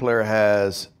think every player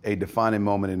has a defining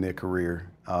moment in their career,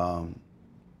 and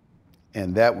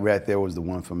that right there was the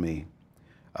one for me.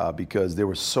 because there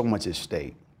was so much at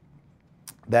stake.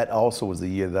 That also was the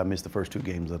year that I missed the first 2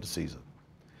 games of the season.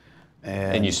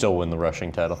 And you still win the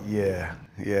rushing title. Yeah.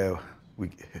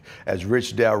 As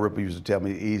Rich Dalrymple used to tell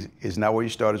me, it's not where you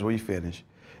start, it's where you finish.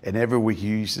 And every week he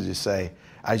used to just say,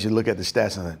 I used to look at the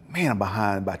stats and I'm like, man, I'm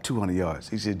behind by 200 yards.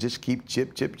 He said, just keep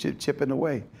chipping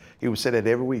away. He would say that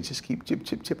every week, just keep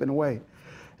chipping away.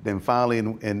 Then finally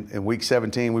in week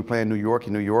 17, we play in New York,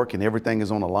 and everything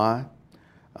is on the line.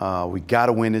 We got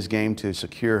to win this game to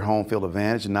secure home field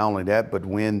advantage, and not only that, but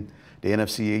win the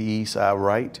NFC East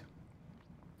outright.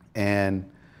 And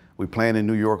we playing in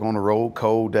New York on the road,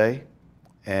 cold day,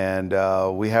 and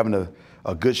we having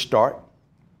a good start.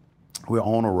 We're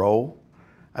on a roll.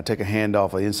 I take a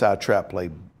handoff, an inside trap play,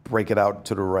 break it out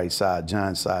to the right side,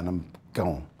 John's side, and I'm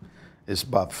gone. It's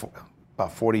about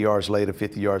 40 yards later,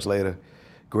 50 yards later,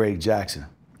 Greg Jackson,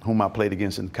 whom I played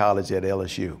against in college at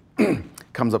LSU,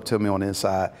 comes up to me on the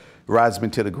inside, rides me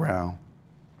to the ground,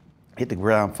 hit the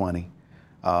ground funny.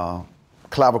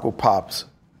 Clavicle pops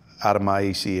out of my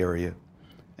AC area.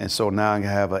 And so now I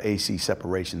have an AC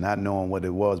separation, not knowing what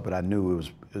it was, but I knew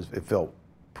it felt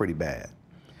pretty bad.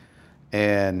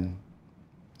 And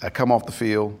I come off the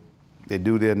field, they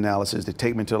do the analysis, they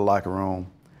take me to the locker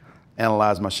room,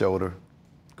 analyze my shoulder,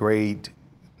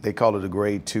 they call it a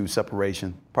grade 2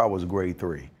 separation, probably was a grade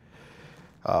 3,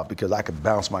 because I could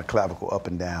bounce my clavicle up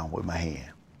and down with my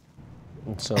hand.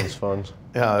 It sounds fun.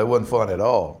 Yeah, it wasn't fun at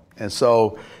all. And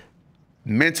so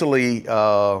mentally,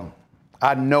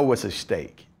 I know what's at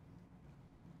stake.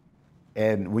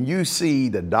 And when you see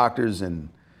the doctors and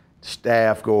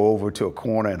staff go over to a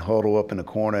corner and huddle up in the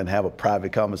corner and have a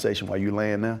private conversation while you're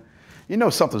laying there, you know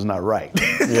something's not right.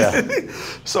 Yeah.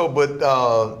 So, but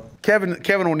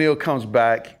Kevin O'Neill comes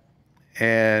back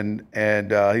and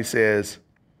he says,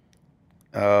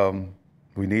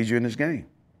 we need you in this game.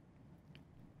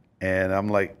 And I'm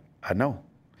like, I know.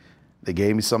 They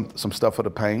gave me some stuff for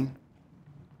the pain.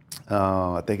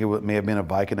 I think may have been a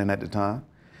Vicodin at the time.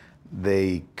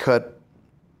 They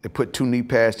put 2 knee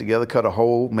pads together, cut a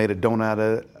hole, made a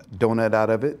donut out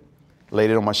of it, laid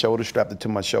it on my shoulder, strapped it to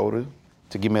my shoulder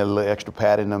to give me a little extra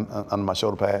padding under my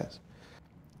shoulder pads.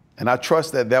 And I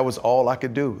trust that was all I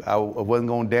could do. I wasn't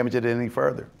going to damage it any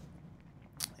further.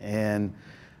 And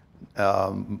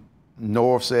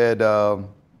Norv said,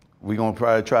 we're going to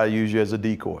probably try to use you as a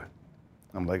decoy.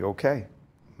 I'm like, okay.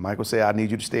 Michael said, I need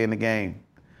you to stay in the game.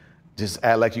 Just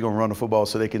act like you're going to run the football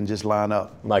so they can just line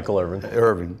up. Michael Irvin.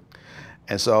 Irvin.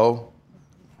 And so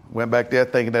went back there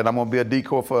thinking that I'm going to be a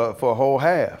decoy for a whole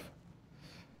half.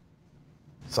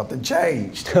 Something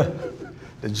changed.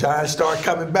 The Giants start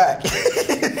coming back.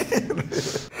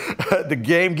 The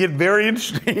game get very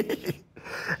interesting.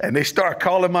 And they start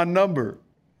calling my number.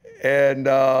 And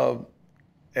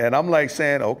I'm like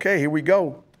saying, okay, here we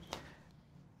go.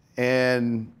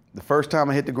 And the first time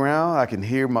I hit the ground, I can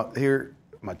hear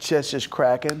my chest just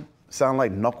cracking, sound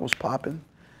like knuckles popping.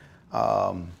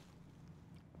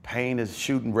 Pain is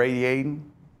shooting,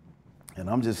 radiating. And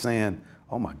I'm just saying,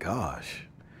 oh my gosh.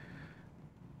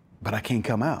 But I can't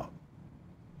come out.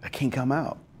 I can't come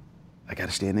out. I got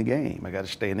to stay in the game. I got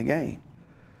to stay in the game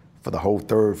for the whole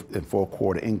third and fourth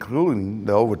quarter, including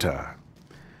the overtime.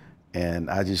 And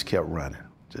I just kept running.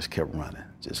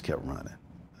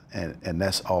 And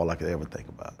that's all I could ever think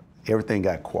about. Everything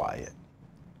got quiet.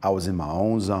 I was in my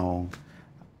own zone.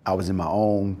 I was in my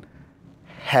own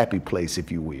happy place,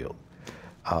 if you will.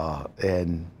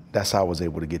 And that's how I was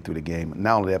able to get through the game.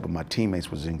 Not only that, but my teammates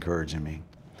was encouraging me.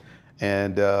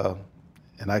 And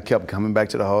I kept coming back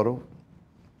to the huddle,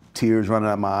 tears running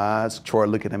out my eyes, Troy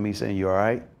looking at me saying, you all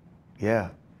right? Yeah,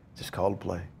 just call the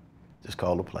play. Just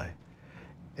call the play.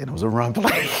 And it was a run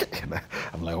play. And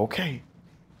I'm like, okay.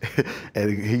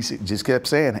 And he just kept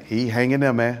saying, hang in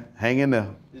there, man, hang in there.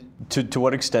 To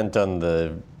what extent on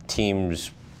the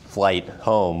team's flight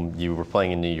home, you were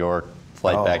playing in New York,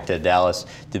 flight back to Dallas,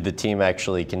 did the team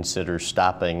actually consider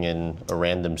stopping in a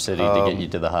random city to get you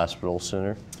to the hospital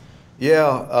sooner?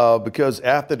 Yeah, because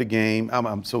after the game,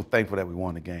 I'm so thankful that we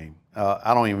won the game.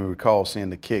 I don't even recall seeing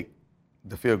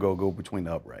the field goal go between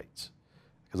the uprights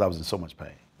because I was in so much pain.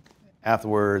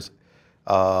 Afterwards,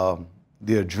 the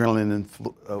adrenaline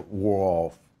wore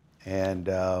off, and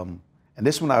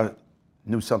this when I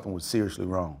knew something was seriously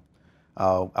wrong.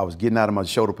 I was getting out of my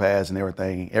shoulder pads and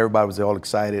everything. Everybody was all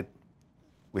excited.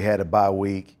 We had a bye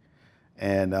week,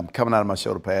 and I'm coming out of my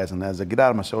shoulder pads, and as I get out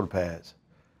of my shoulder pads,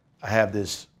 I have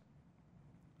this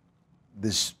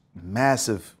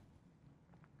massive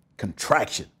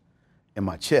contraction in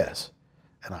my chest,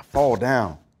 and I fall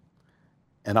down,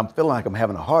 and I'm feeling like I'm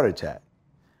having a heart attack.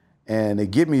 And they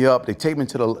get me up, they take me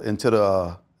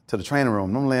to to the training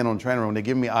room. I'm laying on the training room. They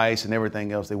give me ice and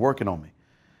everything else. They're working on me.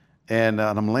 And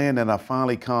I'm laying there, and I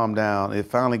finally calm down. It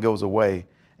finally goes away.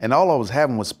 And all I was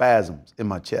having was spasms in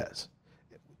my chest.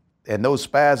 And those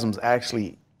spasms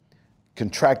actually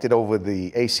contracted over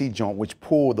the AC joint, which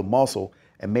pulled the muscle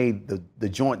and made the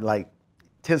joint like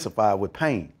tensify with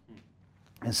pain.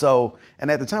 And so,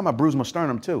 and at the time I bruised my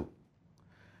sternum too.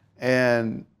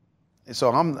 And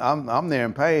so I'm there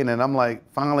in pain, and I'm like,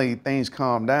 finally things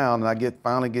calm down, and I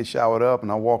finally get showered up,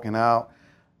 and I'm walking out.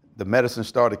 The medicine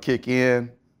started to kick in.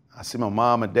 I see my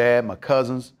mom and dad, my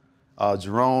cousins,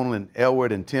 Jerome and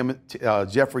Elwood and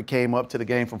Jeffrey came up to the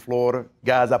game from Florida,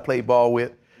 guys I played ball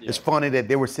with. Yeah. It's funny that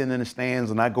they were sitting in the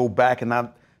stands, and I go back and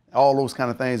all those kind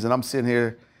of things, and I'm sitting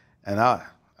here, and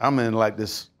I'm in like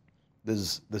this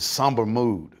somber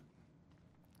mood.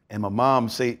 And my mom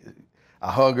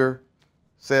I hug her,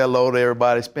 say hello to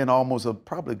everybody, spend almost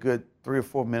probably a good 3 or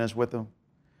 4 minutes with them.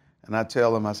 And I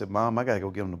tell them, I said, Mom, I gotta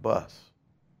go get on the bus.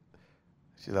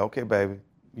 She's like, okay, baby,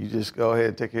 you just go ahead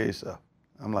and take care of yourself.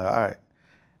 I'm like, all right.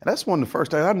 And that's one of the first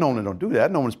things I normally don't do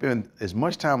that. I normally spend as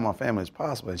much time with my family as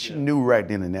possible. And she knew right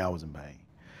then and there I was in pain.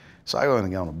 So I go and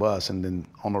get on the bus, and then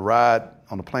on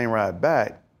the plane ride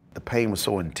back, the pain was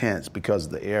so intense because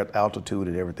of the air altitude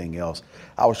and everything else.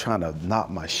 I was trying to knock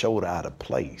my shoulder out of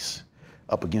place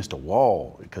up against a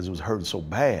wall because it was hurting so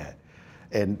bad.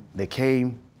 And they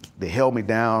came, they held me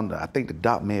down. I think the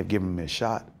doc may have given me a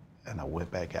shot, and I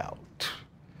went back out.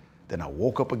 Then I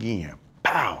woke up again,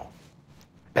 pow,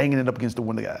 banging it up against the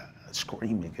window,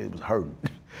 screaming because it was hurting.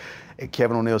 And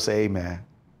Kevin O'Neal said, hey man,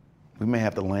 we may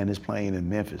have to land this plane in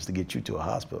Memphis to get you to a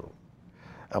hospital.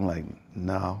 I'm like,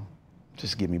 no,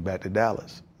 just get me back to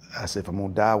Dallas. I said, if I'm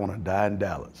gonna die, I wanna die in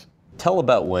Dallas. Tell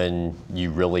about when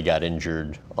you really got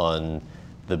injured on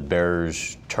the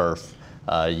Bears turf.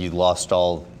 You lost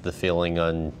all the feeling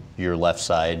on your left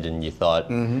side, and you thought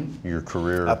your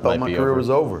career might be over. I thought my career was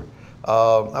over.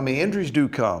 I mean, injuries do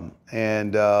come,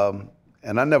 and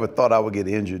I never thought I would get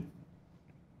injured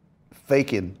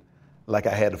faking like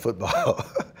I had the football.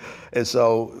 And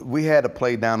so we had to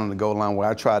play down on the goal line where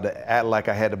I tried to act like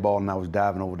I had the ball and I was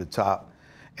diving over the top.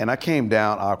 And I came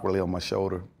down awkwardly on my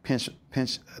shoulder, pinched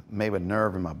maybe a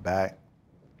nerve in my back,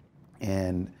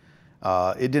 and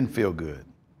it didn't feel good.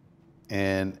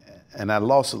 And I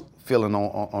lost feeling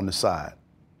on the side,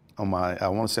 I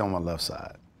want to say on my left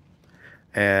side.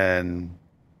 And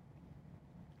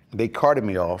they carted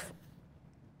me off,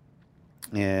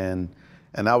 and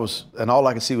all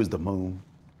I could see was the moon.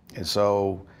 And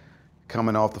so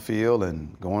coming off the field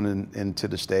and going into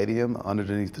the stadium,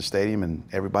 underneath the stadium, and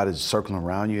everybody's circling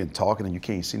around you and talking, and you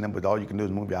can't see them, but all you can do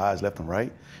is move your eyes left and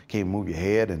right. Can't move your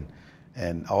head,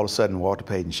 and all of a sudden Walter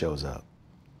Payton shows up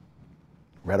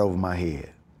right over my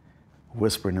head,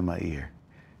 whispering in my ear,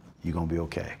 you're gonna be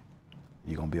okay.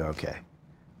 You're gonna be okay.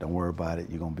 Don't worry about it,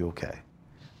 you're gonna be okay.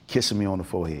 Kissing me on the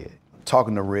forehead,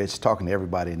 talking to Rich, talking to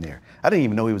everybody in there. I didn't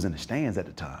even know he was in the stands at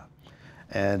the time.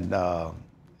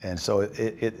 And so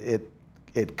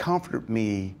it comforted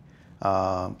me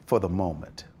for the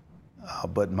moment,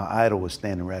 but my idol was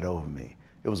standing right over me.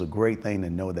 It was a great thing to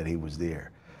know that he was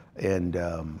there.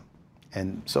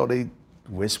 And so they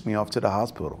whisked me off to the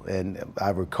hospital. And I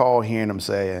recall hearing him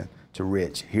say to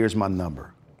Rich, here's my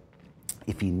number.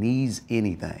 If he needs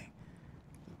anything,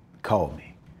 call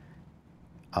me.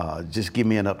 Just give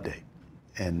me an update.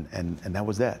 And that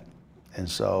was that. And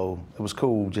so it was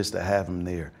cool just to have him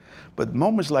there. But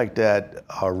moments like that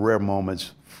are rare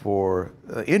moments for,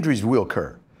 injuries will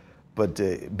occur, but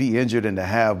to be injured and to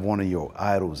have one of your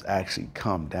idols actually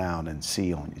come down and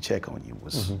check on you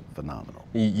was phenomenal.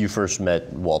 You first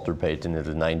met Walter Payton at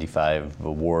the '95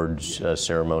 awards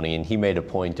ceremony, and he made a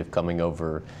point of coming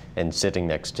over and sitting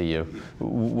next to you.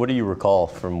 What do you recall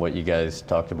from what you guys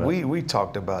talked about? We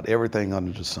talked about everything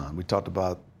under the sun. We talked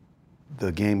about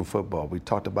the game of football. We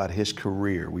talked about his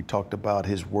career. We talked about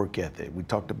his work ethic. We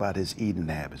talked about his eating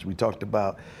habits. We talked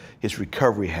about his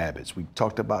recovery habits. We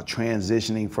talked about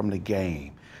transitioning from the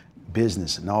game,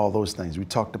 business, and all those things. We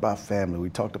talked about family. We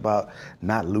talked about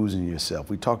not losing yourself.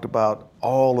 We talked about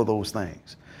all of those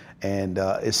things. And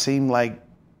it seemed like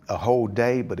a whole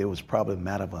day, but it was probably a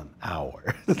matter of an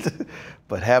hour.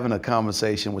 But having a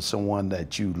conversation with someone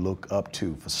that you looked up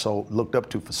to for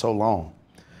so long,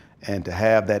 and to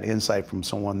have that insight from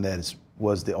someone that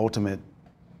was the ultimate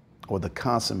or the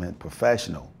consummate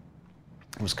professional,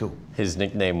 it was cool. His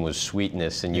nickname was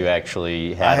Sweetness, and you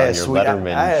actually had on your Letterman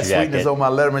jacket. I had Sweetness on my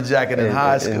Letterman jacket in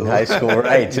high school. In high school,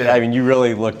 right. I mean, you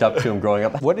really looked up to him growing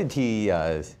up. What did he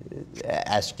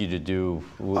ask you to do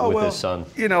with his son?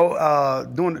 You know,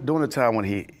 during the time when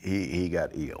he got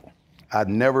ill, I'd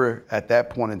never, at that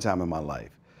point in time in my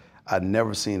life, I'd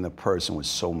never seen a person with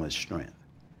so much strength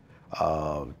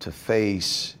to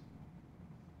face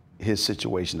his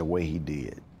situation the way he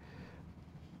did.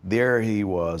 There he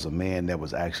was, a man that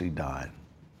was actually dying,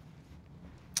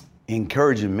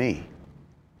 encouraging me.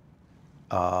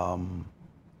 And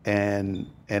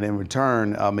in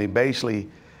return, I mean, basically,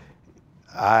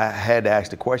 I had to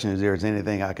ask the question, is there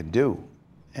anything I could do?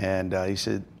 And he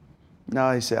said,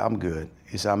 no, he said, I'm good.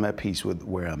 He said, I'm at peace with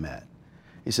where I'm at.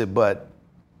 He said, but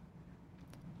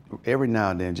every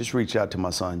now and then, just reach out to my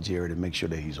son, Jared, and make sure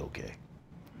that he's okay.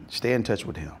 Stay in touch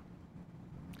with him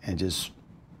and just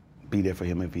be there for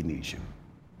him if he needs you.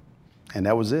 And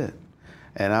that was it.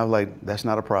 And I was like, that's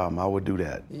not a problem. I would do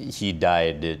that. He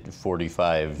died at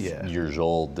 45 years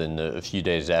old, and a few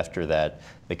days after that,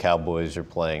 the Cowboys are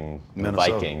playing the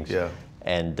Vikings. Yeah.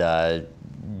 And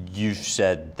you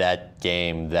said that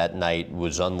game that night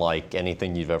was unlike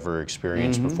anything you've ever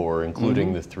experienced before,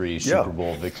 including the 3 Super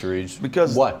Bowl victories.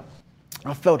 Because what?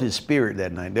 I felt his spirit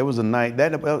that night. There was a night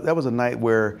that was a night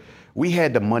where we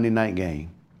had the Monday night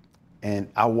game, and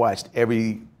I watched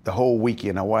the whole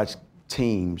weekend. I watched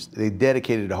teams. They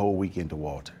dedicated the whole weekend to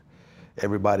Walter.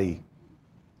 Everybody,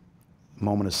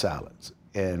 moment of silence,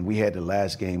 and we had the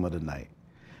last game of the night.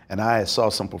 And I saw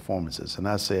some performances, and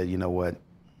I said, you know what?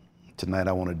 Tonight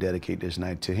I want to dedicate this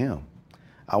night to him.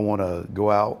 I want to go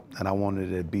out, and I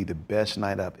wanted it to be the best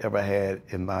night I've ever had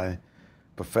in my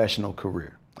professional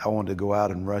career. I wanted to go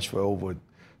out and rush for over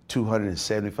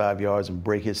 275 yards and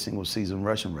break his single season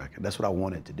rushing record. That's what I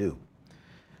wanted to do.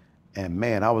 And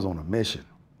man, I was on a mission.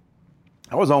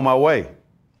 I was on my way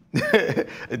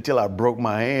until I broke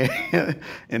my hand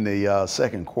in the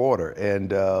second quarter. And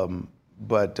that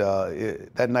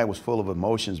night was full of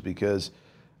emotions because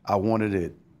I wanted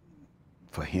it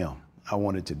for him. I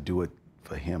wanted to do it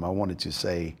for him. I wanted to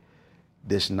say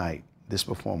this night, this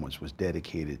performance was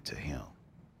dedicated to him.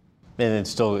 And it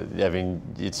still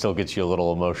gets you a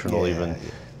little emotional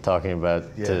talking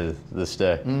about to this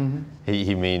day.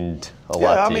 He meant a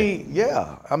lot to you.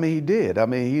 I mean, he did. I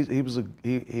mean, he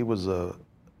was a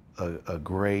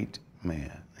great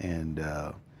man, and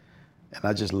I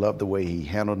just loved the way he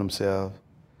handled himself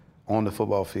on the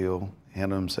football field,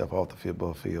 handled himself off the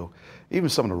football field. Even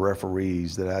some of the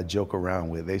referees that I joke around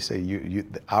with, they say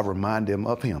I remind them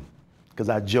of him because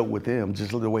I joke with them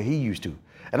just the way he used to.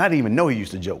 And I didn't even know he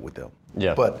used to joke with them.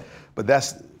 Yeah. But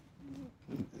that's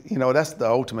the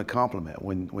ultimate compliment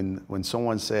when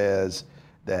someone says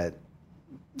that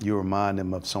you remind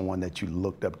them of someone that you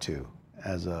looked up to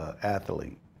as an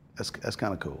athlete. That's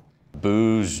kind of cool.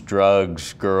 Booze,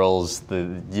 drugs, girls,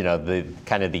 the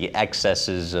kind of the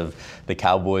excesses of the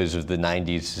Cowboys of the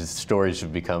 90s, stories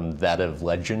have become that of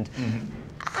legend.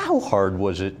 How hard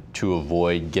was it to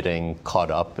avoid getting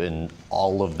caught up in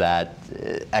all of that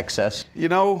excess? You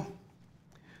know,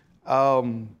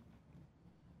 I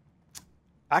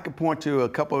could point to a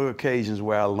couple of occasions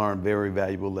where I learned very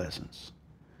valuable lessons.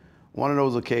 One of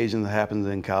those occasions happens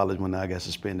in college when I got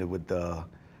suspended with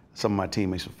some of my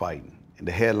teammates for fighting. And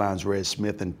the headlines read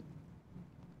Smith and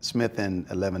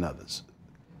 11 others.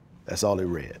 That's all they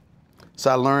read.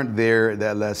 So I learned there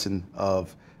that lesson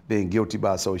of being guilty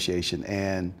by association,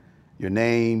 and your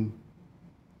name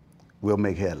will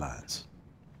make headlines.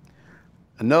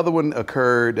 Another one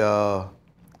occurred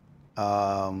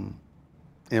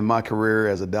in my career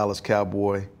as a Dallas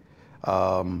Cowboy,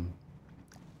 the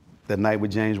night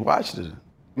with James Washington.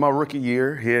 My rookie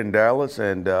year here in Dallas,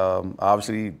 and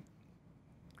obviously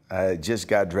I just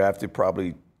got drafted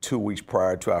probably 2 weeks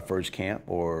prior to our first camp,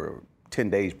 or 10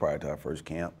 days prior to our first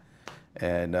camp.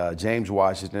 And James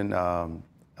Washington,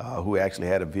 who actually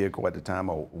had a vehicle at the time,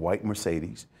 a white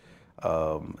Mercedes,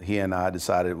 he and I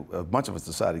a bunch of us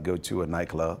decided to go to a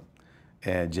nightclub.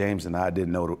 And James and I did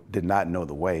not know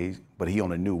the way, but he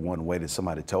only knew one way that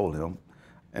somebody told him.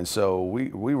 And so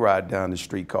we ride down the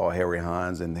street called Harry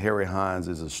Hines, and Harry Hines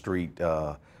is a street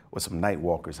where some night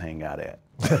walkers hang out at.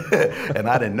 And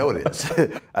I didn't know this.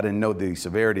 I didn't know the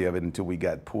severity of it until we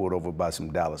got pulled over by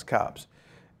some Dallas cops.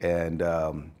 And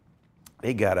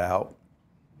they got out.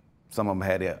 Some of them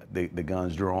had the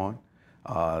guns drawn.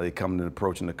 They come and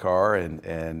approaching the car,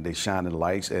 and they shine the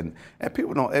lights, and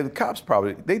people don't. And the cops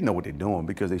probably they know what they're doing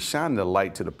because they shine the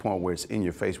light to the point where it's in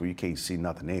your face where you can't see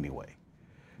nothing anyway.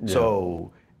 Yeah.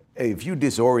 So if you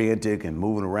disoriented and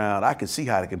moving around, I can see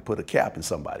how they can put a cap in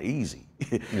somebody easy.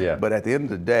 Yeah. But at the end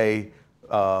of the day,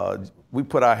 we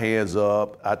put our hands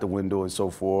up out the window and so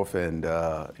forth, and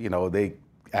they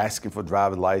asking for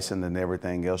driver's license and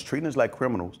everything else, treating us like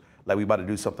criminals, like we about to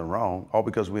do something wrong, all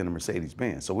because we're in a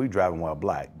Mercedes-Benz. So we driving while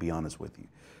black, be honest with you.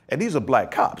 And these are black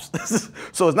cops.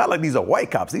 So it's not like these are white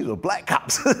cops. These are black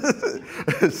cops.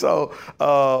 So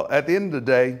at the end of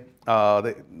the day,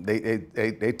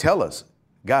 they tell us,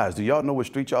 guys, do y'all know what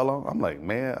street y'all on? I'm like,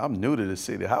 man, I'm new to this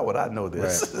city. How would I know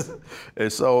this? Right.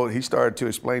 And so he started to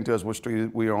explain to us what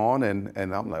street we are on,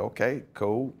 and I'm like, okay,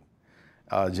 cool.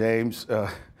 James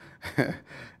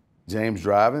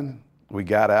driving. We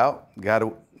got out,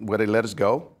 where they let us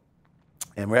go.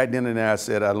 And right then and there, I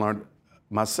said I learned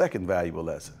my second valuable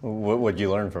lesson. What did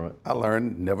you learn from it? I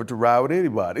learned never to ride with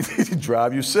anybody.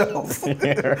 Drive yourself.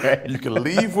 Yeah, right. You can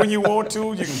leave when you want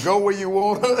to. You can go where you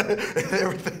want, and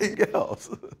everything else.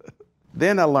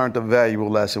 Then I learned a valuable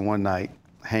lesson one night,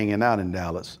 hanging out in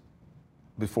Dallas.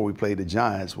 Before we played the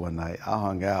Giants one night, I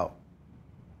hung out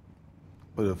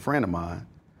with a friend of mine.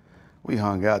 We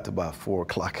hung out till about 4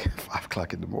 o'clock, 5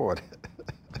 o'clock in the morning.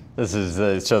 This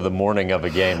is so the morning of a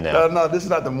game now. No, this is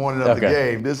not the morning of the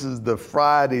game. This is the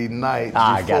Friday night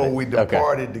before we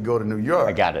departed to go to New York.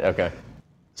 I got it, okay.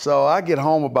 So I get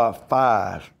home about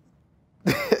 5.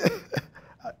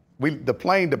 The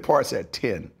plane departs at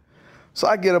 10. So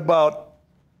I get about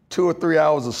 2 or 3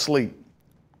 hours of sleep,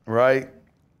 right?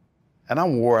 And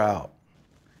I'm wore out.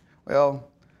 Well,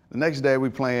 the next day we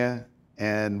playing,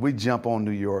 and we jump on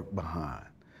New York behind.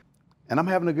 And I'm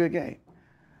having a good game.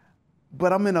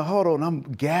 But I'm in a huddle and I'm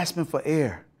gasping for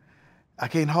air. I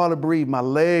can't hardly breathe. My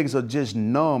legs are just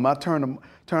numb. I turn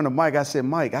to Mike. I said,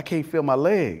 Mike, I can't feel my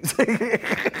legs.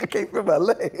 I can't feel my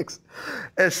legs.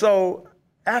 And so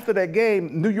after that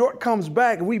game, New York comes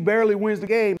back and we barely wins the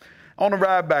game. On the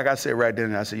ride back, I said right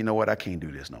then, I said, you know what? I can't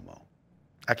do this no more.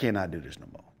 I cannot do this no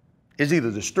more. It's either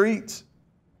the streets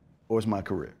or it's my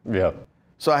career. Yeah.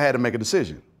 So I had to make a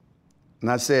decision.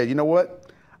 And I said, you know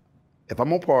what? If I'm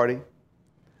gonna party,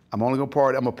 I'm only gonna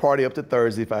party. I'm gonna party up to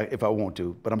Thursday if I want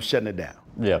to, but I'm shutting it down.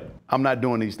 Yeah. I'm not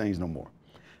doing these things no more.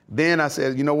 Then I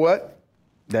said, you know what?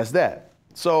 That's that.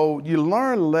 So you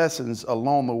learn lessons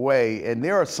along the way, and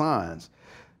there are signs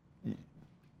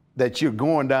that you're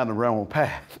going down the wrong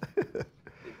path.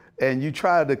 And you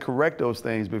try to correct those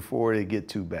things before they get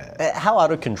too bad. How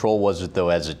out of control was it, though,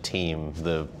 as a team,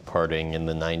 the partying in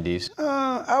the 90s?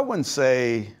 I wouldn't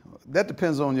say. That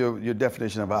depends on your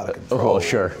definition of out of control. Oh,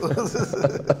 sure.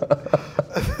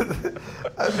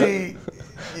 I mean.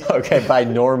 Okay, by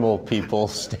normal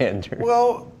people's standards.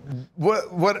 Well,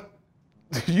 what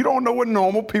you don't know what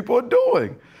normal people are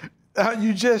doing.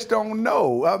 You just don't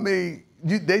know. I mean,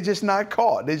 they just not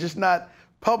caught. They're just not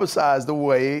publicized the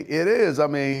way it is. I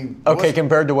mean. Okay,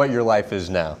 compared to what your life is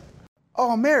now.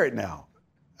 Oh, I'm married now.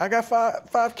 I got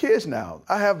five kids now.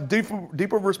 I have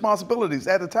deeper responsibilities.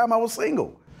 At the time, I was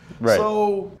single. Right.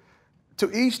 So,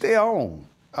 to each their own.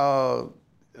 As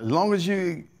long as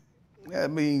you're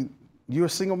a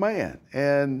single man,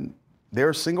 and there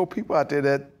are single people out there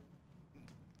that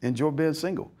enjoy being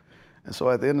single. And so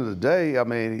at the end of the day, I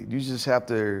mean, you just have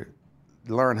to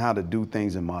learn how to do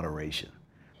things in moderation.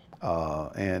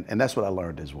 And that's what I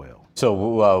learned as well. So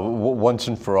once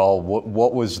and for all,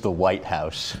 what was the White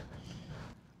House?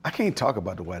 I can't talk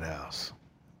about the White House.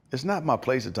 It's not my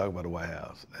place to talk about the White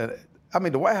House. I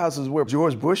mean, the White House is where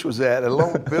George Bush was at,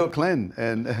 along with Bill Clinton,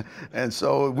 and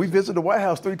so we visited the White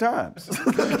House 3 times.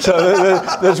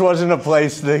 So this wasn't a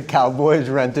place the Cowboys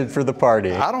rented for the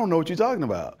party. I don't know what you're talking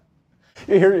about.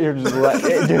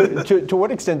 To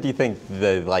what extent do you think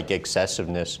the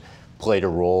excessiveness played a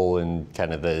role in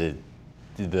kind of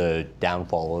the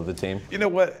downfall of the team? You know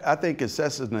what? I think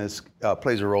excessiveness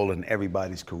plays a role in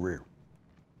everybody's career,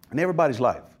 in everybody's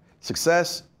life.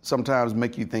 Success sometimes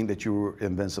make you think that you're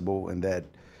invincible and that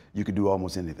you could do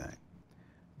almost anything.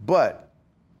 But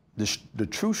the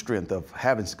true strength of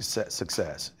having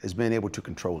success is being able to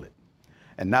control it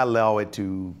and not allow it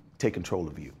to take control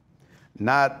of you,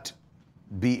 not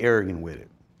be arrogant with it,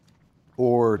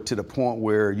 or to the point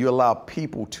where you allow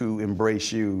people to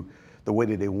embrace you the way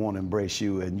that they want to embrace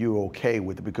you, and you're okay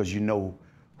with it because you know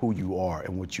who you are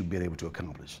and what you've been able to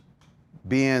accomplish.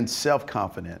 Being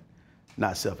self-confident,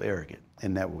 not self-arrogant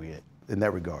in that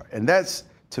regard. And that's,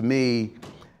 to me,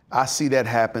 I see that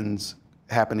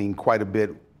happening quite a bit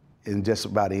in just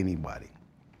about anybody.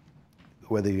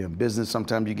 Whether you're in business,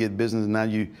 sometimes you get business and now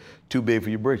you're too big for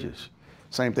your britches.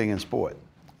 Same thing in sport.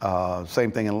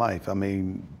 Same thing in life. I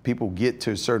mean, people get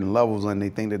to certain levels and they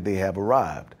think that they have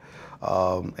arrived.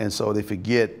 And so they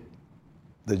forget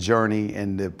the journey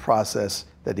and the process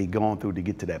that they've gone through to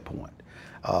get to that point.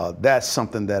 That's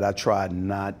something that I try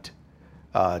not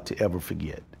to ever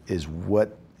forget, is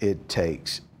what it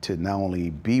takes to not only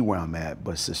be where I'm at,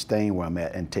 but sustain where I'm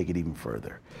at and take it even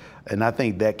further. And I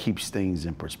think that keeps things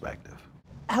in perspective.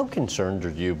 How concerned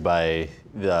are you by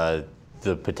the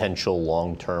the potential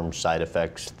long-term side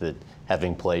effects that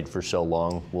having played for so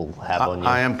long will have on you?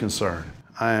 I am concerned.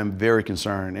 I am very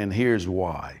concerned, and here's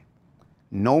why.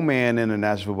 No man in the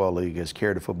National Football League has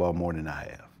carried a football more than I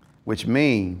have, which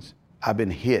means I've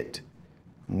been hit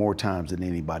more times than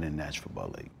anybody in the National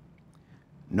Football League.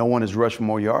 No one has rushed for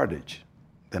more yardage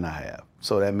than I have.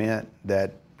 So that meant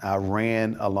that I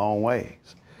ran a long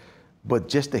ways. But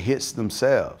just the hits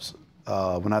themselves,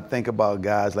 when I think about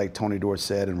guys like Tony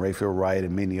Dorsett and Rayfield Wright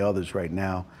and many others right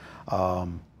now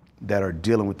that are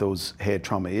dealing with those head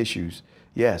trauma issues,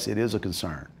 yes, it is a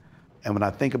concern. And when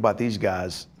I think about these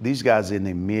guys in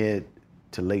their mid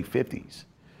to late 50s.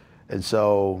 And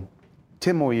so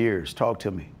 10 more years, talk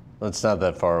to me. It's not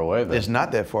that far away then. It's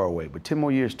not that far away, but 10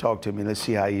 more years, talk to me. Let's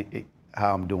see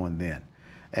how I'm doing then.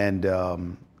 And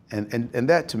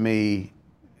that to me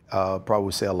probably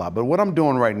would say a lot. But what I'm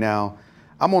doing right now,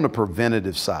 I'm on the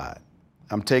preventative side.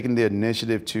 I'm taking the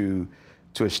initiative to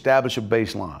establish a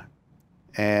baseline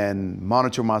and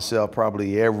monitor myself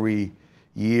probably every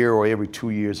year or every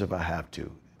 2 years if I have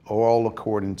to, all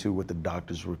according to what the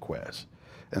doctors request.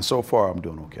 And so far, I'm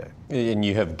doing okay. And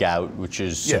you have gout, which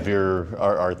is severe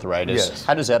arthritis. Yes.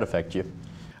 How does that affect you?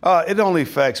 It only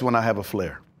affects when I have a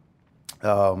flare.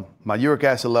 My uric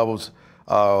acid levels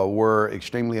were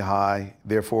extremely high.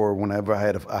 Therefore, whenever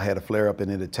I had a flare up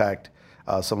and it attacked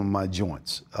some of my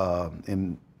joints,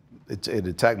 and it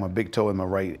attacked my big toe and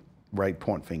my right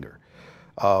point finger.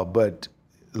 But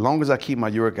as long as I keep my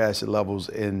uric acid levels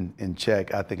in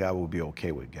check, I think I will be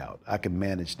okay with gout. I can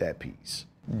manage that piece.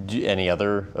 Any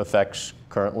other effects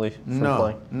currently from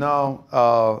playing? No.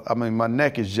 I mean, my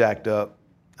neck is jacked up.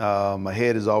 My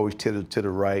head is always to the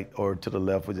right or to the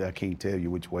left, which I can't tell you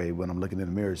which way. When I'm looking in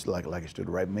the mirror, it's like it's to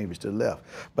the right, maybe it's to the left,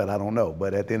 but I don't know.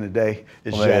 But at the end of the day,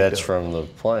 it's maybe jacked that's up. from the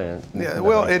playing. Yeah,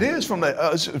 well, it is from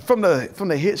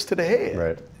the hits to the head.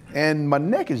 Right. And my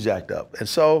neck is jacked up, and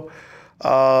so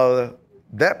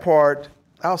that part,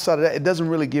 outside of that, it doesn't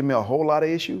really give me a whole lot of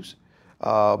issues.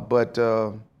 But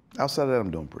outside of that,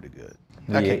 I'm doing pretty good.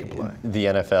 I can't complain. The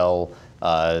NFL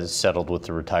settled with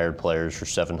the retired players for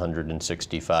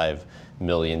 $765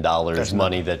 million. That's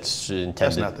money nothing. that's intended.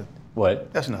 That's nothing.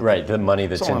 What? That's nothing. Right, the money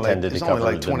that's intended to cover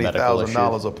the medical issues. It's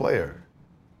only like $20,000 a player.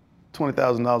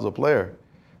 $20,000 a player.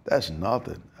 That's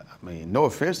nothing. I mean, no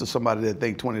offense to somebody that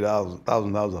think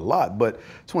 $20,000 a lot, but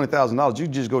 $20,000, you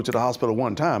just go to the hospital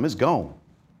one time, it's gone.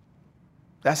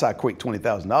 That's how quick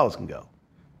 $20,000 can go.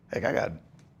 Heck, I got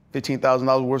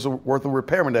 $15,000 worth of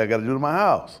repairment that I got to do to my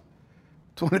house.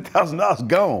 $20,000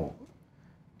 gone.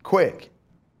 Quick.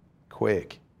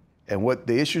 And what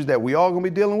the issues that we all gonna be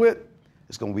dealing with,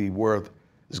 it's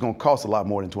gonna cost a lot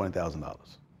more than $20,000.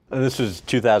 And this is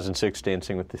 2006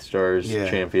 Dancing with the Stars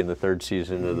champion, the third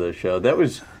season of the show. That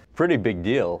was a pretty big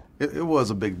deal. It was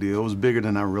a big deal. It was bigger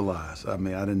than I realized. I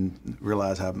mean, I didn't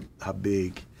realize how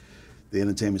big the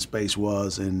entertainment space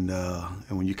was, and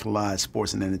when you collide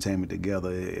sports and entertainment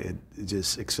together, it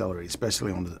just accelerates,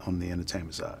 especially on the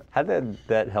entertainment side. How did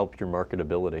that help your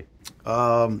marketability?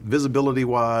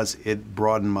 Visibility-wise, it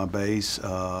broadened my base.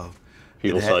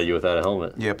 People saw you without a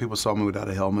helmet. Yeah, people saw me without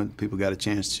a helmet. People got a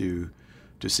chance to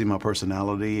see my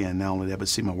personality, and not only that, but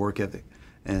see my work ethic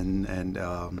and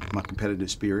my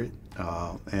competitive spirit.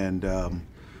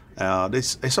 They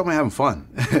saw me having fun.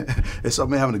 They saw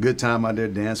me having a good time out there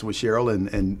dancing with Cheryl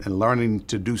and learning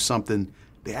to do something.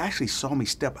 They actually saw me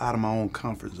step out of my own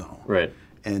comfort zone, right,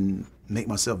 and make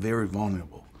myself very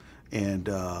vulnerable, and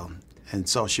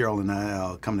saw Cheryl and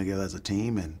I come together as a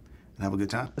team and have a good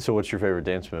time. So, what's your favorite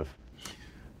dance move?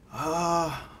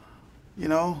 The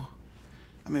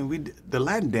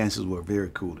Latin dances were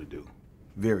very cool to do,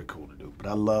 But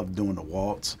I love doing the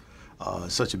waltz.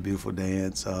 Such a beautiful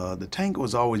dance. The tango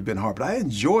has always been hard, but I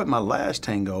enjoyed my last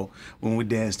tango when we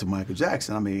danced to Michael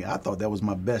Jackson. I mean, I thought that was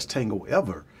my best tango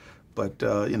ever. But,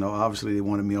 obviously they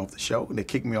wanted me off the show, and they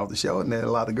kicked me off the show, and then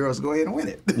a lot of girls go ahead and win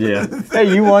it. Yeah.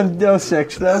 Hey, you won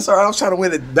 06, though. That's all right. I was trying to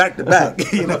win it back to back,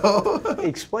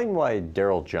 Explain why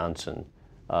Daryl Johnson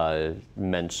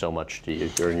meant so much to you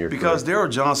during your Because career.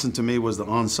 Daryl Johnson, to me, was the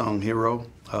unsung hero.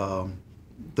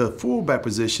 The fullback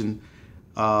position,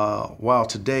 while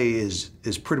today is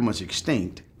pretty much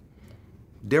extinct,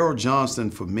 Daryl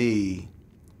Johnson, for me,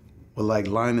 was like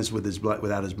Linus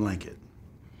without his blanket.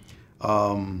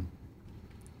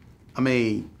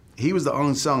 He was the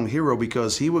unsung hero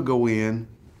because he would go in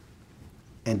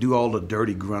and do all the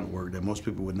dirty grunt work that most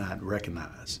people would not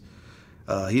recognize.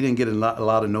 He didn't get a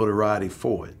lot of notoriety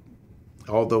for it,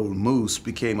 although Moose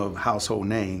became a household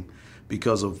name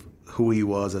because of who he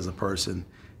was as a person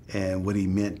and what he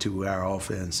meant to our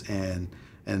offense and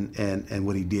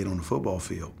what he did on the football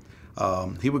field.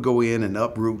 He would go in and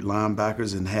uproot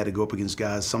linebackers and had to go up against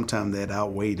guys sometimes that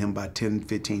outweighed him by 10,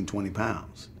 15, 20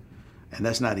 pounds. And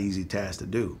that's not an easy task to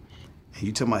do. And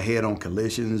you took my head-on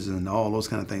collisions and all those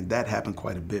kind of things. That happened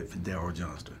quite a bit for Daryl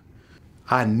Johnston.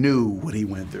 I knew what he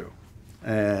went through.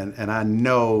 And I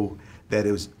know that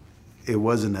it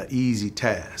wasn't an easy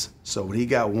task. So when he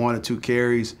got 1 or 2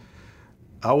 carries,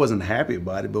 I wasn't happy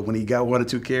about it, but when he got 1 or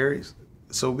 2 carries,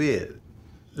 so be it.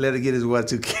 Let him get his 1 or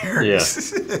 2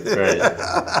 carries. Yeah, right.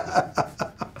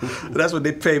 That's what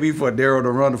they pay me for, Daryl,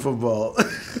 to run the football.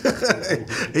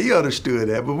 He understood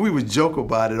that, but we would joke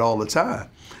about it all the time.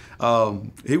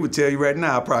 He would tell you right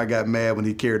now, I probably got mad when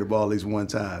he carried the ball at least one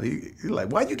time. He's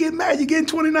like, why you get mad? You're getting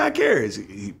 29 carries.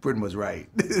 He pretty much right.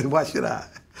 Why should I?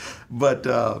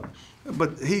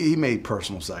 But he made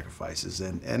personal sacrifices,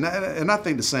 and I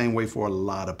think the same way for a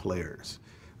lot of players.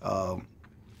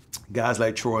 Guys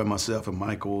like Troy, myself, and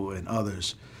Michael, and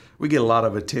others, we get a lot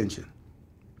of attention.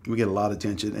 We get a lot of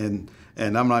attention,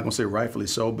 and I'm not going to say rightfully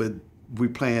so, but we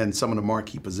play in some of the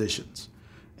marquee positions.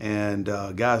 And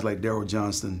guys like Daryl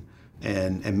Johnston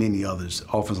and many others,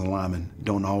 offensive linemen,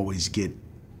 don't always get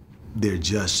their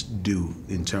just due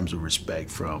in terms of respect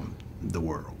from the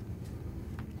world.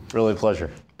 Really a pleasure.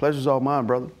 Pleasure's all mine,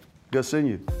 brother. Good seeing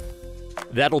you.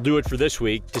 That'll do it for this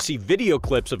week. To see video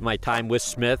clips of my time with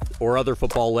Smith or other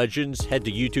football legends, head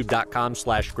to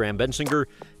youtube.com/Graham Bensinger.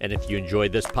 And if you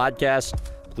enjoyed this podcast,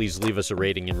 please leave us a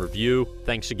rating and review.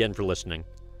 Thanks again for listening.